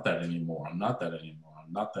 I'm not that anymore. I'm not that anymore.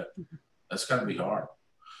 I'm not that. That's got to be hard.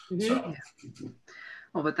 So.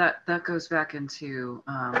 Well, but that goes back into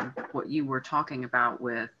what you were talking about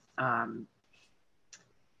with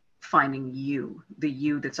finding the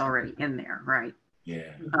you that's already in there, right?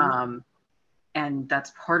 Yeah. And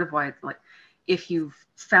that's part of why, like, if you've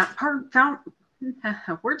found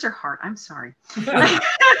words are hard. I'm sorry.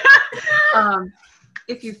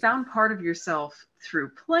 If you found part of yourself through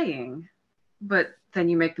playing, but then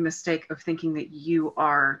you make the mistake of thinking that you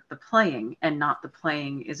are the playing and not the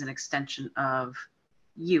playing is an extension of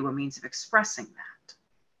you, a means of expressing that.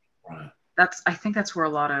 Right. I think that's where a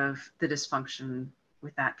lot of the dysfunction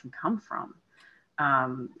with that can come from.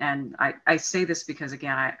 And I say this because,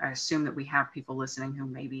 again, I assume that we have people listening who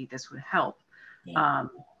maybe this would help. Yeah.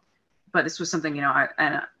 But this was something,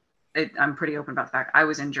 I'm pretty open about the fact I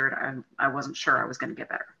was injured and I wasn't sure I was going to get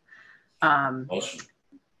better. Awesome.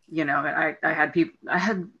 I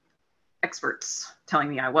had experts telling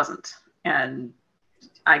me I wasn't, and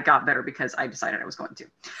I got better because I decided I was going to.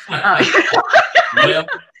 Well,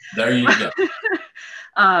 there you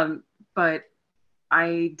go. But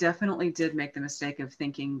I definitely did make the mistake of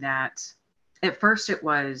thinking that at first it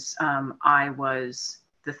was I was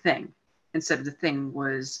the thing, instead of the thing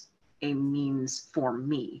was a means for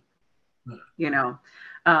me.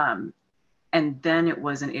 And then it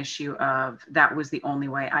was an issue of that was the only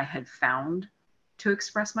way I had found to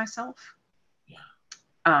express myself.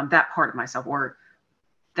 Yeah. That part of myself, or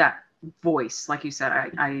that voice, like you said,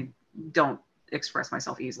 I don't express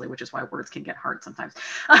myself easily, which is why words can get hard sometimes.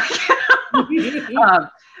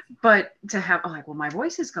 But to have my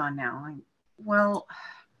voice is gone now. Well,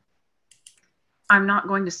 I'm not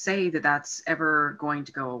going to say that that's ever going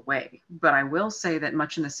to go away, but I will say that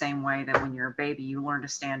much in the same way that when you're a baby, you learn to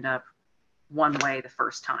stand up one way the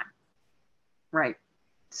first time, right?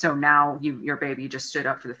 So now your baby just stood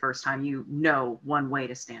up for the first time. You know one way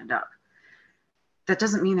to stand up. That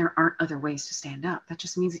doesn't mean there aren't other ways to stand up. That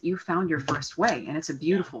just means that you found your first way, and it's a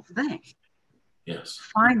beautiful thing. Yes.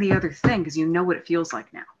 Find the other thing because you know what it feels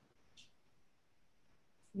like now.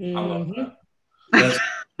 I love that.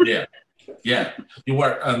 Yeah. You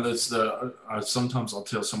work, and it's sometimes I'll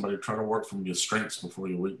tell somebody, try to work from your strengths before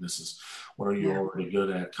your weaknesses. What are you already good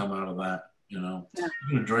at? Come out of that. You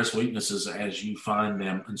can address weaknesses as you find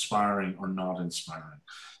them inspiring or not inspiring.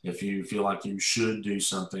 If you feel like you should do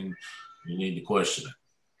something, you need to question it.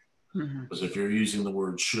 Because if you're using the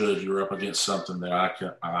word should, you're up against something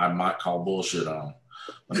that I might call bullshit on.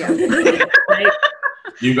 Yeah.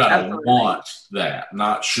 You got to want that,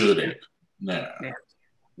 not should it. No. Yeah.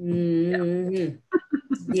 Mm-hmm.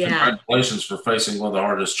 Yeah. Congratulations for facing one of the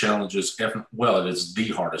hardest challenges. Well, it is the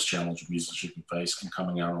hardest challenge musicians can face, and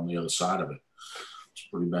coming out on the other side of it. It's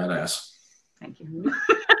pretty badass. Thank you.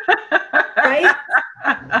 Right?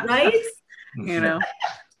 Right? You know.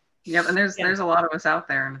 Yep. And there's a lot of us out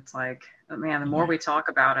there, and it's like, man, the more we talk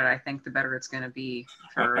about it, I think the better it's going to be.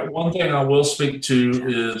 One thing I will speak to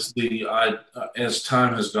is as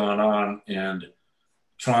time has gone on and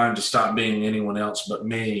trying to stop being anyone else but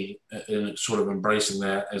me, and sort of embracing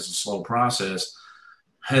that as a slow process,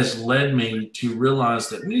 has led me to realize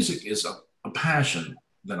that music is a passion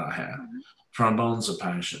that I have. Trombone's a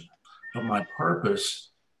passion. But my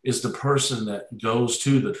purpose is the person that goes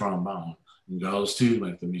to the trombone and goes to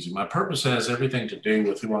make the music. My purpose has everything to do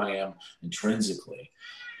with who I am intrinsically.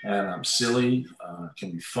 And I'm silly,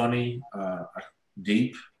 can be funny,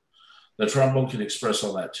 deep. The trombone can express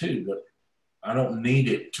all that too, but I don't need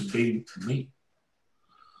it to be me.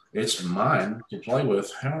 It's mine to play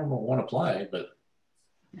with however I want to play, but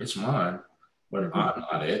it's mine. But I'm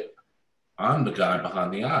not it. I'm the guy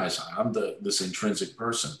behind the eyes. I'm this intrinsic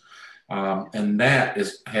person. And that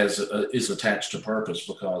is attached to purpose,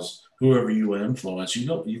 because whoever you influence,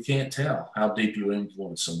 you can't tell how deep you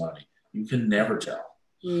influence somebody. You can never tell.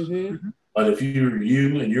 But if you're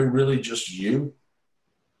you and you're really just you,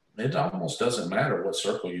 it almost doesn't matter what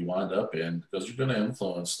circle you wind up in, because you're going to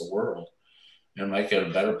influence the world and make it a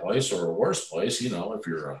better place or a worse place, if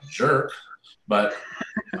you're a jerk. But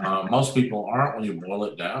most people aren't when you boil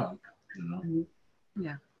it down,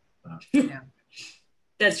 Yeah.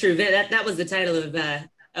 That's true. That was the title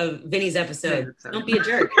of Vinny's episode. Don't be a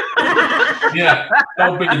jerk. Yeah,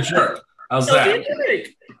 don't be a jerk. How's that? Don't be a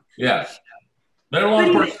jerk. Yeah. There are a lot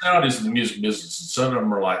of personalities in the music business, and some of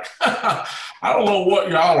them are like, I don't know what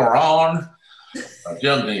y'all are on, but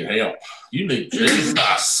you need help. You need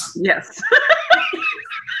Jesus. Yes.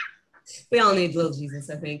 We all need little Jesus,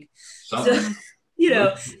 I think. Something.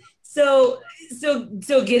 So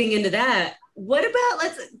getting into that, what about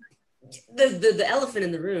the elephant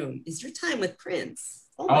in the room is your time with Prince.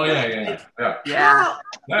 Oh yeah.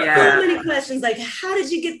 So many questions, like, how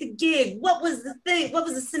did you get the gig? What was the thing? What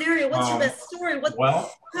was the scenario? What's your best story?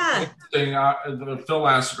 Phil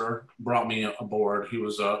Lassiter brought me aboard. He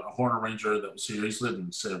was a horn arranger that was here. He's lived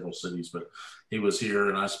in several cities, but he was here,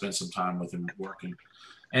 and I spent some time with him working.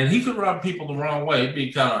 And he could rub people the wrong way. He'd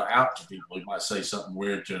be kind of out to people. He might say something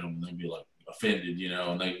weird to them, and they'd be like offended,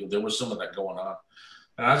 and there was some of that going on.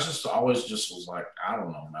 And I always was like, I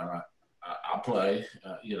don't know, man. I play,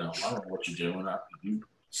 I don't know what you're doing. You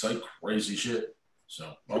say crazy shit.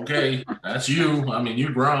 So, okay, that's you. I mean,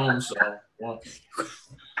 you've grown. So, well.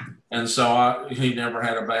 And so he never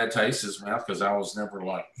had a bad taste in his mouth, because I was never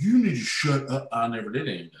like, you need to shut up. I never did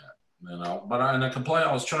any of that, But I could play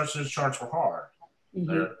all his charts. His charts were hard.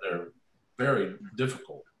 They're very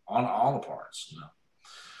difficult on all the parts,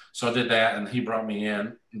 So I did that, and he brought me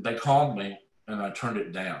in. They called me, and I turned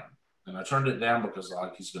it down. And I turned it down because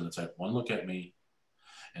he's going to take one look at me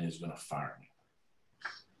and he's going to fire me.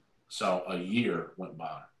 So a year went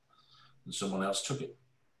by and someone else took it.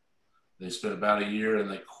 They spent about a year and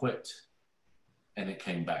they quit, and it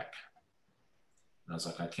came back. And I was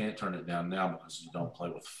like, I can't turn it down now because you don't play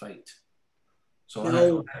with fate. So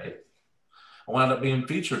I wound up being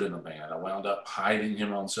featured in the band. I wound up hiding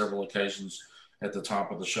him on several occasions at the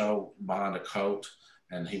top of the show behind a coat,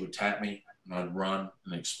 and he would tap me. And I'd run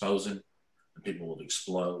and expose him, and people would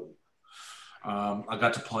explode. I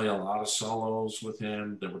got to play a lot of solos with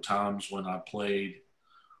him. There were times when I played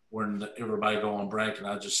when everybody go on break, and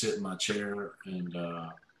I'd just sit in my chair, and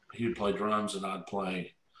he would play drums, and I'd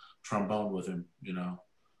play trombone with him.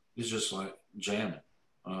 It's just like jamming.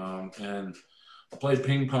 And I played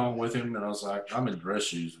ping pong with him, and I was like, I'm in dress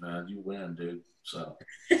shoes, man. You win, dude. So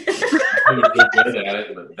I was good at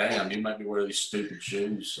it, but damn, you make me wear these stupid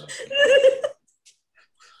shoes. So.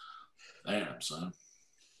 Damn, son.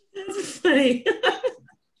 That's funny.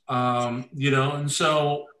 And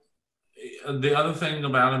so the other thing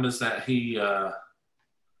about him is that he's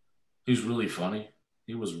really funny.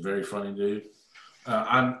 He was a very funny dude.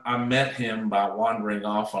 I met him by wandering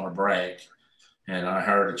off on a break, and I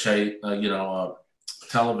heard a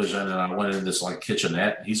television, and I went in this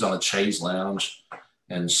kitchenette. He's on a chaise lounge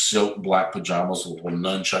and silk black pajamas with little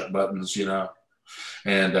nunchuck buttons,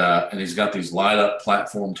 And he's got these light up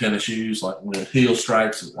platform tennis shoes, like when the heel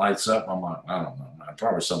strikes, it lights up. I'm like, I don't know, man.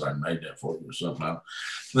 Probably somebody made that for you or something.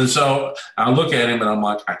 And so I look at him and I'm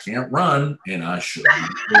like, I can't run, and I should.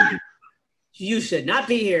 You should not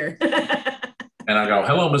be here. And I go,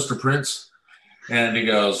 hello, Mr. Prince. And he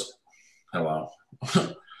goes, hello.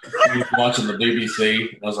 He's watching the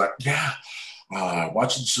BBC. I was like, yeah,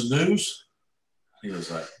 watching some news. He was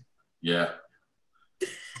like, yeah.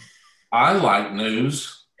 I like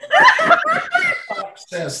news. Nobody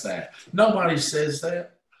says that. Nobody says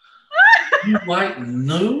that. You like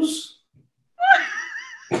news?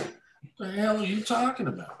 What the hell are you talking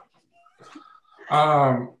about?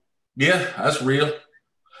 Yeah, that's real.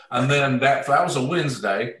 And then that was a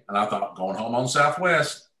Wednesday, and I thought, going home on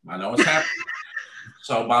Southwest, I know it's happening.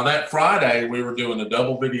 So by that Friday, we were doing a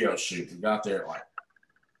double video shoot. We got there like,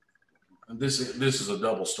 this is a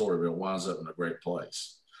double story, but it winds up in a great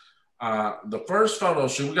place. The first photo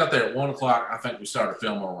shoot, we got there at 1 o'clock. I think we started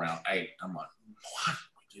filming around 8. I'm like, what?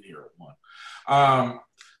 We get here at 1.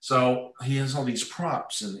 So he has all these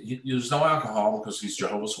props, and there's no alcohol because he's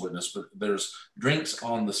Jehovah's Witness, but there's drinks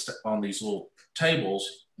on these little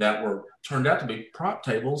tables that were turned out to be prop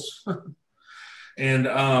tables. And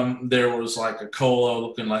there was like a cola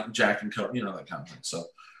looking like Jack and Coke, that kind of thing. So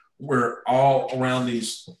we're all around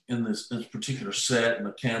in this particular set and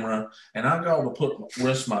the camera, and I go to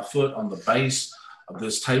rest my foot on the base of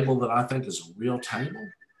this table that I think is a real table.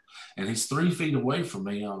 And he's 3 feet away from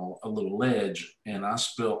me on a little ledge, and I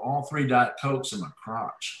spill all 3 Diet Cokes in my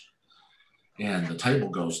crotch. And the table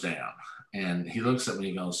goes down, and he looks at me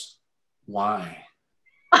and goes, why?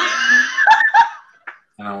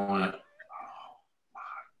 And I went, oh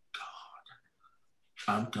my God,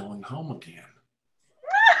 I'm going home again.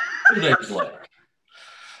 2 days later.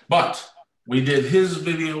 But we did his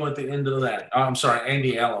video at the end of that. I'm sorry,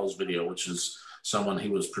 Andy Allo's video, which is someone he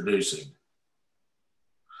was producing.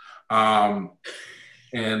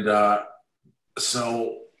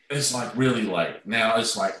 So it's like really late. Now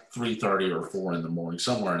it's like 3:30 or 4 in the morning,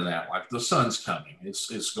 somewhere in that. Like the sun's coming.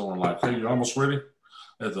 It's going like, hey, you're almost ready?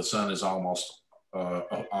 That the sun is almost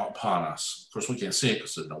upon us. Of course, we can't see it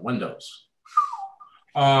because there's no windows.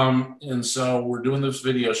 And so we're doing this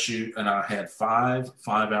video shoot, and I had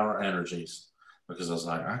 5-hour energies because I was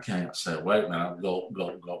like, I can't stay awake, man. I'll go.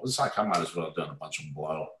 It's like I might as well have done a bunch of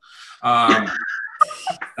blow.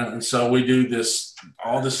 And so we do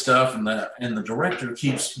all this stuff, and the director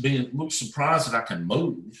looks surprised that I can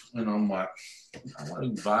move. And I'm like, why are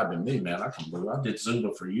you vibing me, man? I can move. I did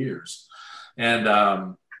Zumba for years. And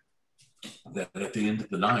that at the end of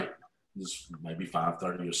the night, it was maybe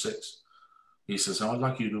 5:30 or 6. He says, I'd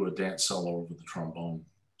like you to do a dance solo over the trombone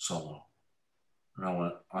solo. And I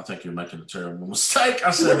went, I think you're making a terrible mistake.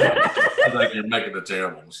 I said, I think you're making a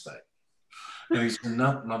terrible mistake. And he said,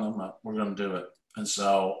 no, we're going to do it. And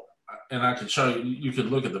so, and I can show you can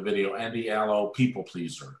look at the video, Andy Allo, People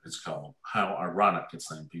Pleaser, it's called. How ironic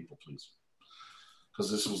it's named People Pleaser.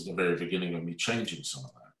 Because this was the very beginning of me changing some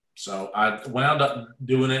of that. So I wound up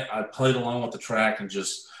doing it. I played along with the track and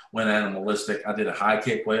just went animalistic. I did a high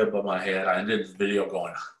kick way above my head. I ended the video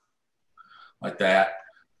going like that.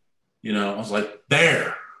 I was like,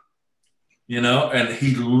 there. And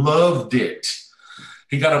he loved it.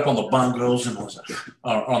 He got up on the bongos and was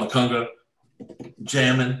on the conga,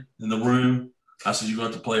 jamming in the room. I said, you're going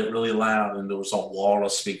to have to play it really loud. And there was a wall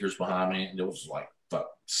of speakers behind me. And it was like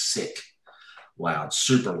sick loud,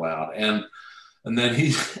 super loud. And then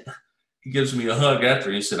he gives me a hug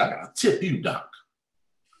after. He said, I got to tip you, Doc.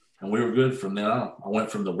 And we were good from then on. I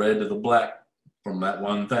went from the red to the black from that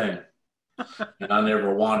one thing. And I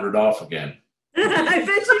never wandered off again. I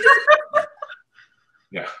bet you did.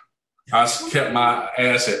 Yeah. I kept my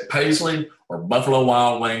ass at Paisley or Buffalo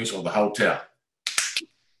Wild Wings or the hotel.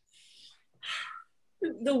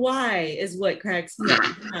 The why is what cracks me up.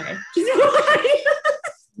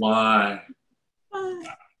 Why?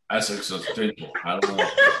 That's existential. I don't know.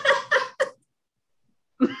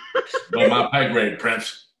 But my pay grade,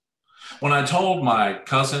 Prince. When I told my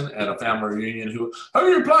cousin at a family reunion, who are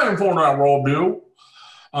you playing for now, Roy Bill?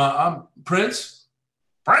 I'm Prince.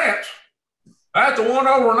 Prince? That's the one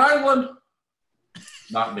over in England?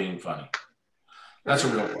 Not being funny. That's a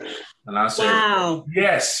real question. And I said, wow.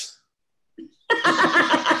 Yes.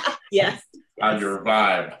 Yes. Your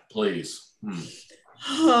vibe, please.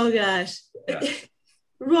 Oh, gosh. Yeah.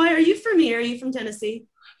 Roy, are you from here? Are you from Tennessee?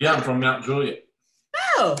 Yeah, I'm from Mount Juliet.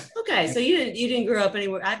 Oh, okay. So you didn't grow up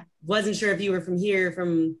anywhere. I wasn't sure if you were from here,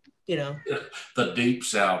 from the deep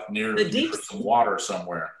South, near some water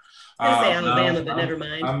somewhere. I say Alabama, but never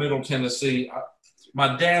mind. I'm Middle Tennessee.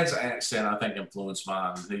 My dad's accent, I think, influenced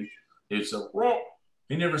mine. He would say, Roy.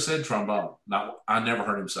 He never said trombone. I never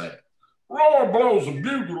heard him say it. Roy blows a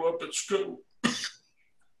bugle up at school.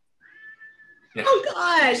 Yeah. Oh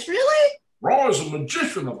gosh, really? Roy's a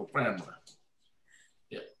magician of a family.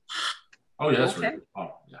 Yeah. Oh yeah, that's Okay. real.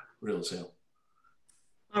 Oh yeah, real as hell.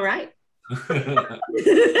 All right.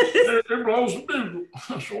 It blows a bugle.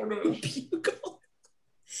 Sure does. Bugle.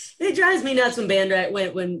 It drives me nuts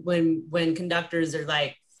when when conductors are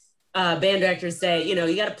like, band directors say, you know,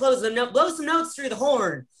 you got to blow some notes through the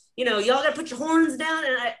horn. You know, y'all got to put your horns down.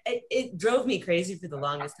 And it drove me crazy for the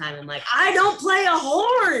longest time. I'm like, I don't play a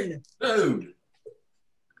horn. Dude,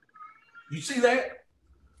 you see that?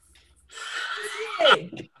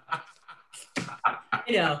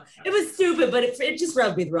 You know, it was stupid, but it just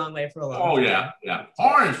rubbed me the wrong way for a long time. Oh yeah, yeah.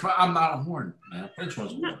 Orange. I'm not a horn, man. French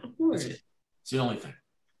one's a horn. That's it. It's the only thing.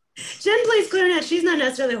 Jen plays clarinet. She's not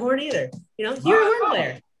necessarily a horn either. You know, you're a horn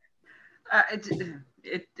player.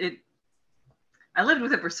 I lived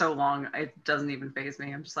with it for so long, it doesn't even faze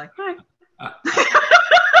me. I'm just like, hi.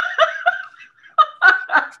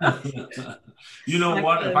 You know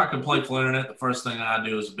what? If I could play clarinet, the first thing I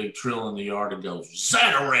do is a big trill in the yard and go,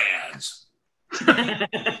 Zatarans.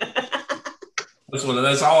 That's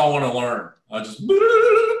all I want to learn. I just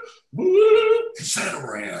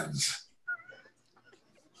Zatarans.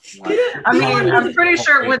 I mean, I'm pretty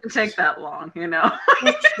sure it wouldn't take that long, you know.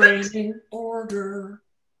 Training order.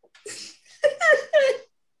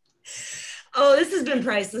 Oh, this has been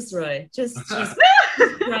priceless, Roy. Just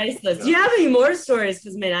priceless. Do you have any more stories?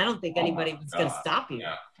 Because man, I don't think anybody was going to stop you.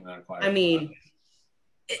 Yeah, I mean,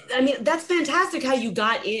 that's fantastic how you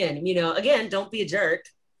got in. You know, again, don't be a jerk.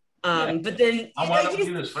 But then I wanted to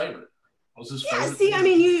be his favorite. See, I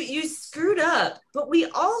mean, you screwed up, but we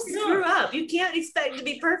all screw up. You can't expect to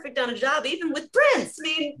be perfect on a job, even with Prince. I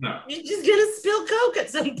mean, you're just gonna spill Coke at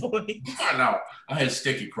some point. I know. I had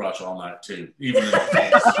sticky crotch all night too, even in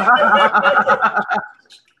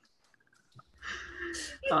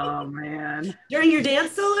Oh man! During your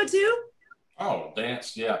dance solo too? Oh,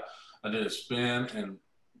 dance, yeah. I did a spin and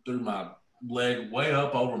threw my leg way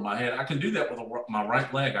up over my head. I can do that with my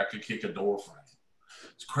right leg. I could kick a door frame.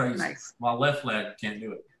 It's crazy. Nice. My left leg can't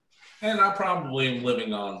do it. And I probably am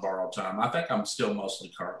living on borrowed time. I think I'm still mostly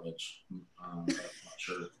cartilage. But I'm not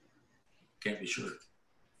sure. Can't be sure.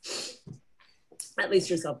 At least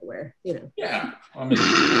you're self-aware, you know. Yeah. I mean,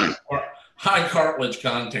 high cartilage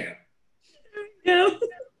content. Yeah.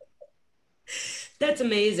 That's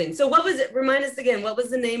amazing. So what was it? Remind us again. What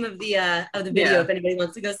was the name of the video if anybody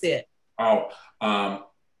wants to go see it? Oh,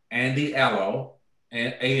 Andy Allo,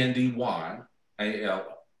 Andy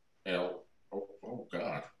A-L-L, oh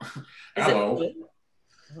God. Hello.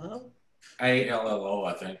 Hello? A-L-L-O,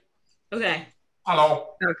 I think. Okay.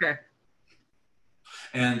 Hello. Okay.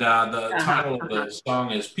 And the title of the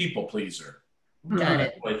song is People Pleaser. Got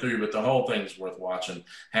it. Way through, but the whole thing's worth watching.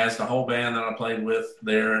 Has the whole band that I played with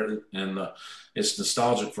there, and it's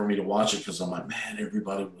nostalgic for me to watch it because I'm like, man,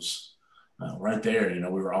 everybody was right there. You know,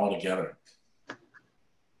 we were all together.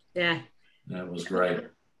 Yeah. That was great.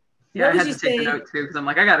 Yeah, I had to take the note too because I'm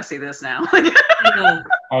like, I got to see this now.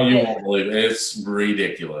 Oh, you won't believe it. It's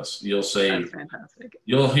ridiculous. You'll see. That's fantastic.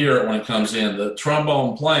 You'll hear it when it comes in. The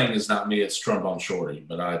trombone playing is not me. It's trombone shorty,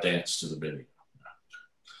 but I dance to the video.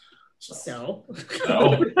 So. Looks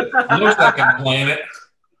like I'm playing it.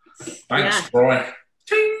 Thanks, Troy.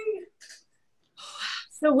 Ting.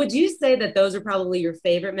 So would you say that those are probably your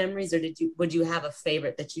favorite memories, or would you have a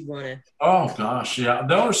favorite that you'd want to? Oh gosh, yeah.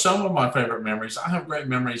 Those are some of my favorite memories. I have great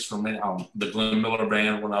memories from the Glenn Miller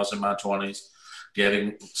Band when I was in my 20s,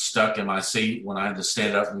 getting stuck in my seat when I had to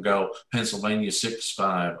stand up and go Pennsylvania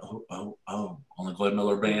 6-5 on the Glenn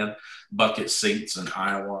Miller Band, bucket seats in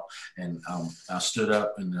Iowa, and I stood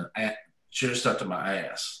up and the chair stuck to my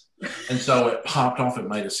ass, and so it popped off. It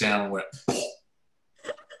made a sound and went,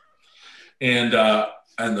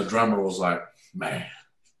 and the drummer was like, man.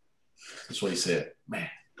 That's what he said, man.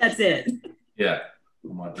 That's it. Yeah.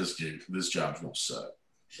 I'm like, this job's going to suck.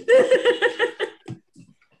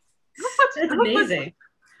 That's amazing.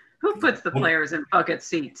 Who puts the players in bucket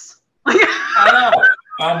seats? I know.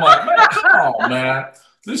 I'm like, man, come on, man.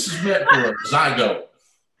 This is meant for a zygote.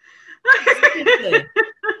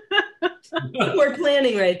 We're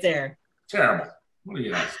planning right there. Terrible. What do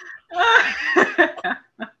you know?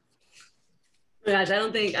 Oh gosh, I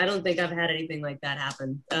don't think I've had anything like that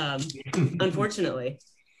happen. Unfortunately,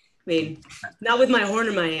 I mean, not with my horn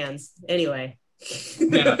in my hands. Anyway.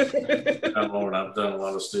 Yeah. Oh, Lord, I've done a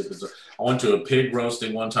lot of stupid stuff. I went to a pig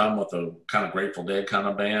roasting one time with a kind of Grateful Dead kind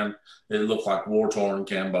of band. It looked like war-torn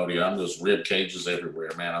Cambodia. I'm just rib cages everywhere,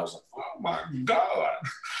 man. I was like, oh my God,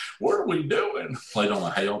 what are we doing? Played on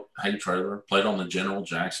the hay trailer, played on the General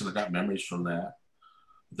Jackson. I got memories from that.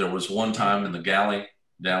 There was one time in the galley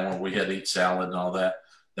down where we had to eat salad and all that,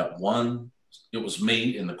 it was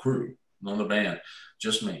me and the crew, none of the band,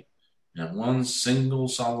 just me. And one single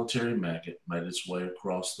solitary maggot made its way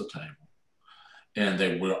across the table. And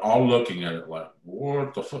they were all looking at it like,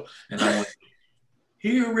 what the fuck? And I went,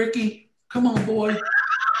 here, Ricky, come on, boy.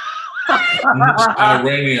 And this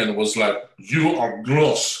Iranian was like, you are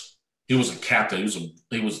gross. He was a captain.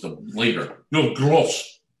 He was the leader. You're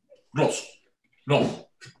gross. No.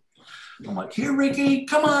 I'm like, here, Ricky,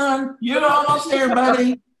 come on. You're almost there,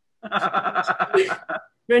 buddy.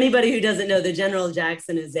 For anybody who doesn't know, the General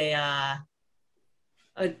Jackson is it's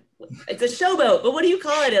a showboat, but what do you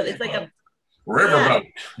call it? It's like a riverboat.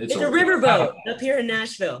 Yeah, it's a riverboat up here in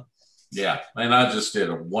Nashville. Yeah, and I just did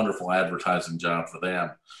a wonderful advertising job for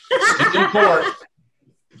them. In court.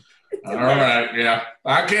 All right, yeah.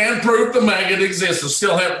 I can prove the maggot exists. I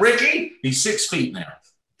still have Ricky. He's 6 feet now.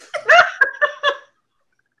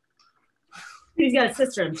 He's got a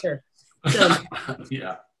sister, I'm sure. So,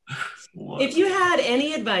 yeah. If you had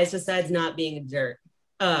any advice besides not being a jerk,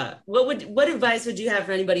 what advice would you have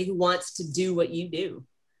for anybody who wants to do what you do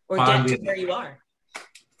or get to where you are?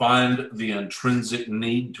 Find the intrinsic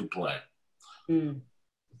need to play.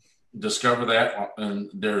 Discover that, and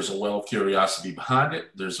there's a well of curiosity behind it.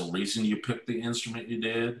 There's a reason you picked the instrument you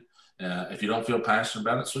did. If you don't feel passionate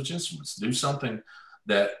about it, switch instruments. Do something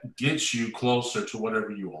that gets you closer to whatever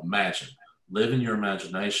you imagine. Live in your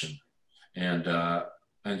imagination, and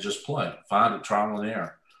just play. Find it, trial and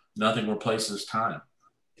error. Nothing replaces time.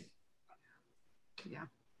 Yeah,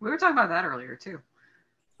 we were talking about that earlier too.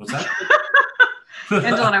 What's that?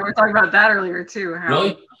 Angela and I were talking about that earlier too. Really?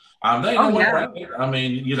 Yeah. I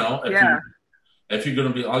mean, if you're going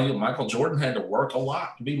to be, Michael Jordan had to work a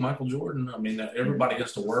lot to be Michael Jordan. I mean, everybody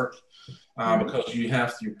has to work because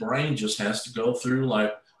your brain just has to go through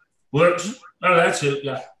like, whoops, oh, that's it.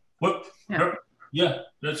 Yeah. Whoop. Yeah.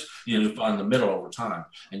 That's, you find the middle over time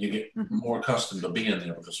and you get more accustomed to being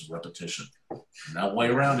there because of repetition. No way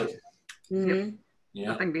around it. Mm-hmm. Yeah.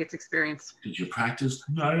 Nothing beats experience. Did you practice?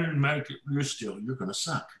 No, I didn't make it. You're going to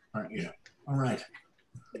suck, aren't you? All right.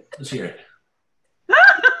 Let's hear it.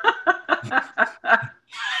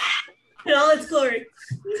 In all its glory.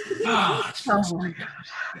 Oh my God.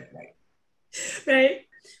 Right.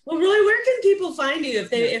 Well, Roy, where can people find you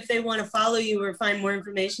if they want to follow you or find more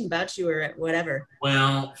information about you or whatever?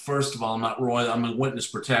 Well, first of all, I'm not Roy. I'm in witness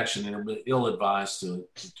protection, and it'll be ill-advised to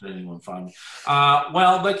anyone find me.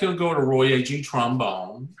 Well, they can go to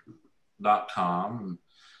royageetrombone.com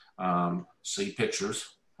and see pictures.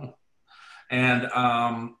 And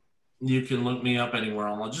you can look me up anywhere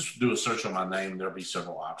online. Just do a search on my name. There'll be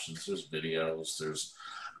several options. There's videos. There's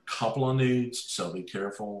a couple of nudes, so be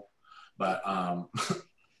careful. But I'm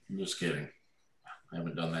just kidding. I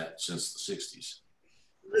haven't done that since the 60s.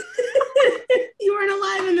 You weren't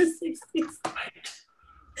alive in the 60s.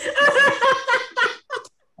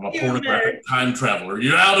 I'm a pornographic time traveler.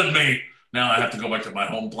 You outed me. Now I have to go back to my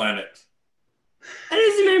home planet. I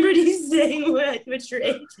just remembered you saying what your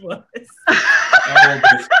age was. Oh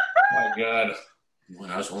my God. You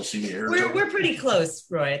guys want to see me here? We're pretty close,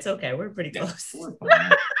 Roy. It's okay. We're pretty close.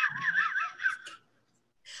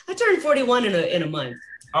 I turned 41 in a month.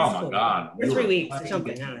 Oh my God. Or 3 weeks or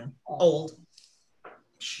something. I don't know. Old.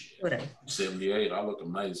 Whatever. 78. I look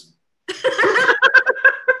amazing.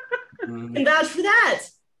 And vouch for that.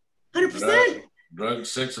 100%.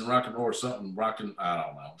 Drugs, sex, and rock and roll or something. Rocking, I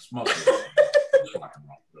don't know. It's mostly rock and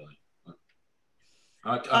roll, really.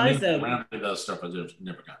 I mean, around it does stuff I just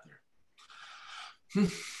never got there.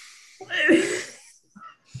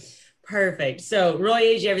 Perfect. So Roy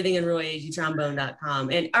Agee, everything in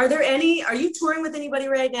royageetrombone.com. And are you touring with anybody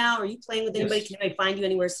right now? Are you playing with anybody? Yes. Can I find you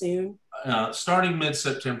anywhere soon? Starting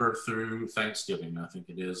mid-September through Thanksgiving, I think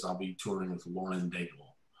it is. I'll be touring with Lauren Daigle.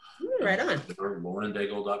 Right on.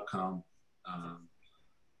 LaurenDaigle.com.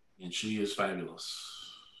 And she is fabulous.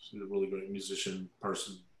 She's a really great musician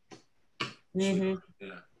person. Mm-hmm.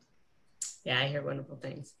 Yeah, I hear wonderful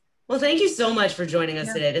things. Well, thank you so much for joining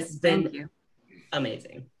us today. This has been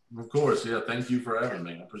amazing. Of course, yeah. Thank you for having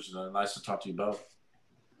me. I appreciate it. Nice to talk to you both.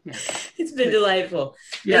 Yeah. It's been delightful.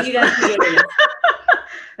 Yes. Thank you guys for joining us.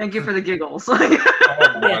 Thank you for the giggles. Oh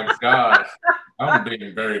my God. I'm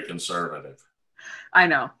being very conservative. I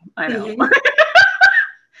know. I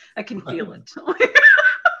can feel it.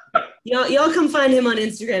 Y'all come find him on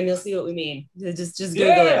Instagram. You'll see what we mean. Just Google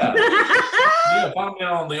it. Yeah, find me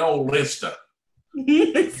on the old Lista.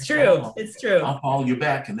 It's true. It's true. I'll follow you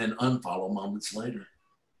back and then unfollow moments later.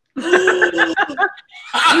 You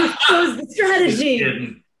chose the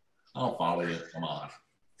strategy. I'll follow you. Come on.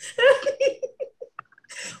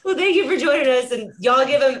 Well, thank you for joining us, and y'all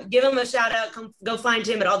give him a shout out. Go find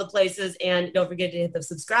him at all the places, and don't forget to hit the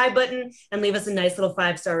subscribe button and leave us a nice little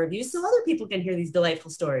 5-star review so other people can hear these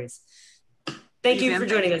delightful stories. Thank you for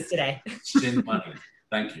joining us today. Sin money.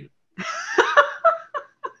 Thank you.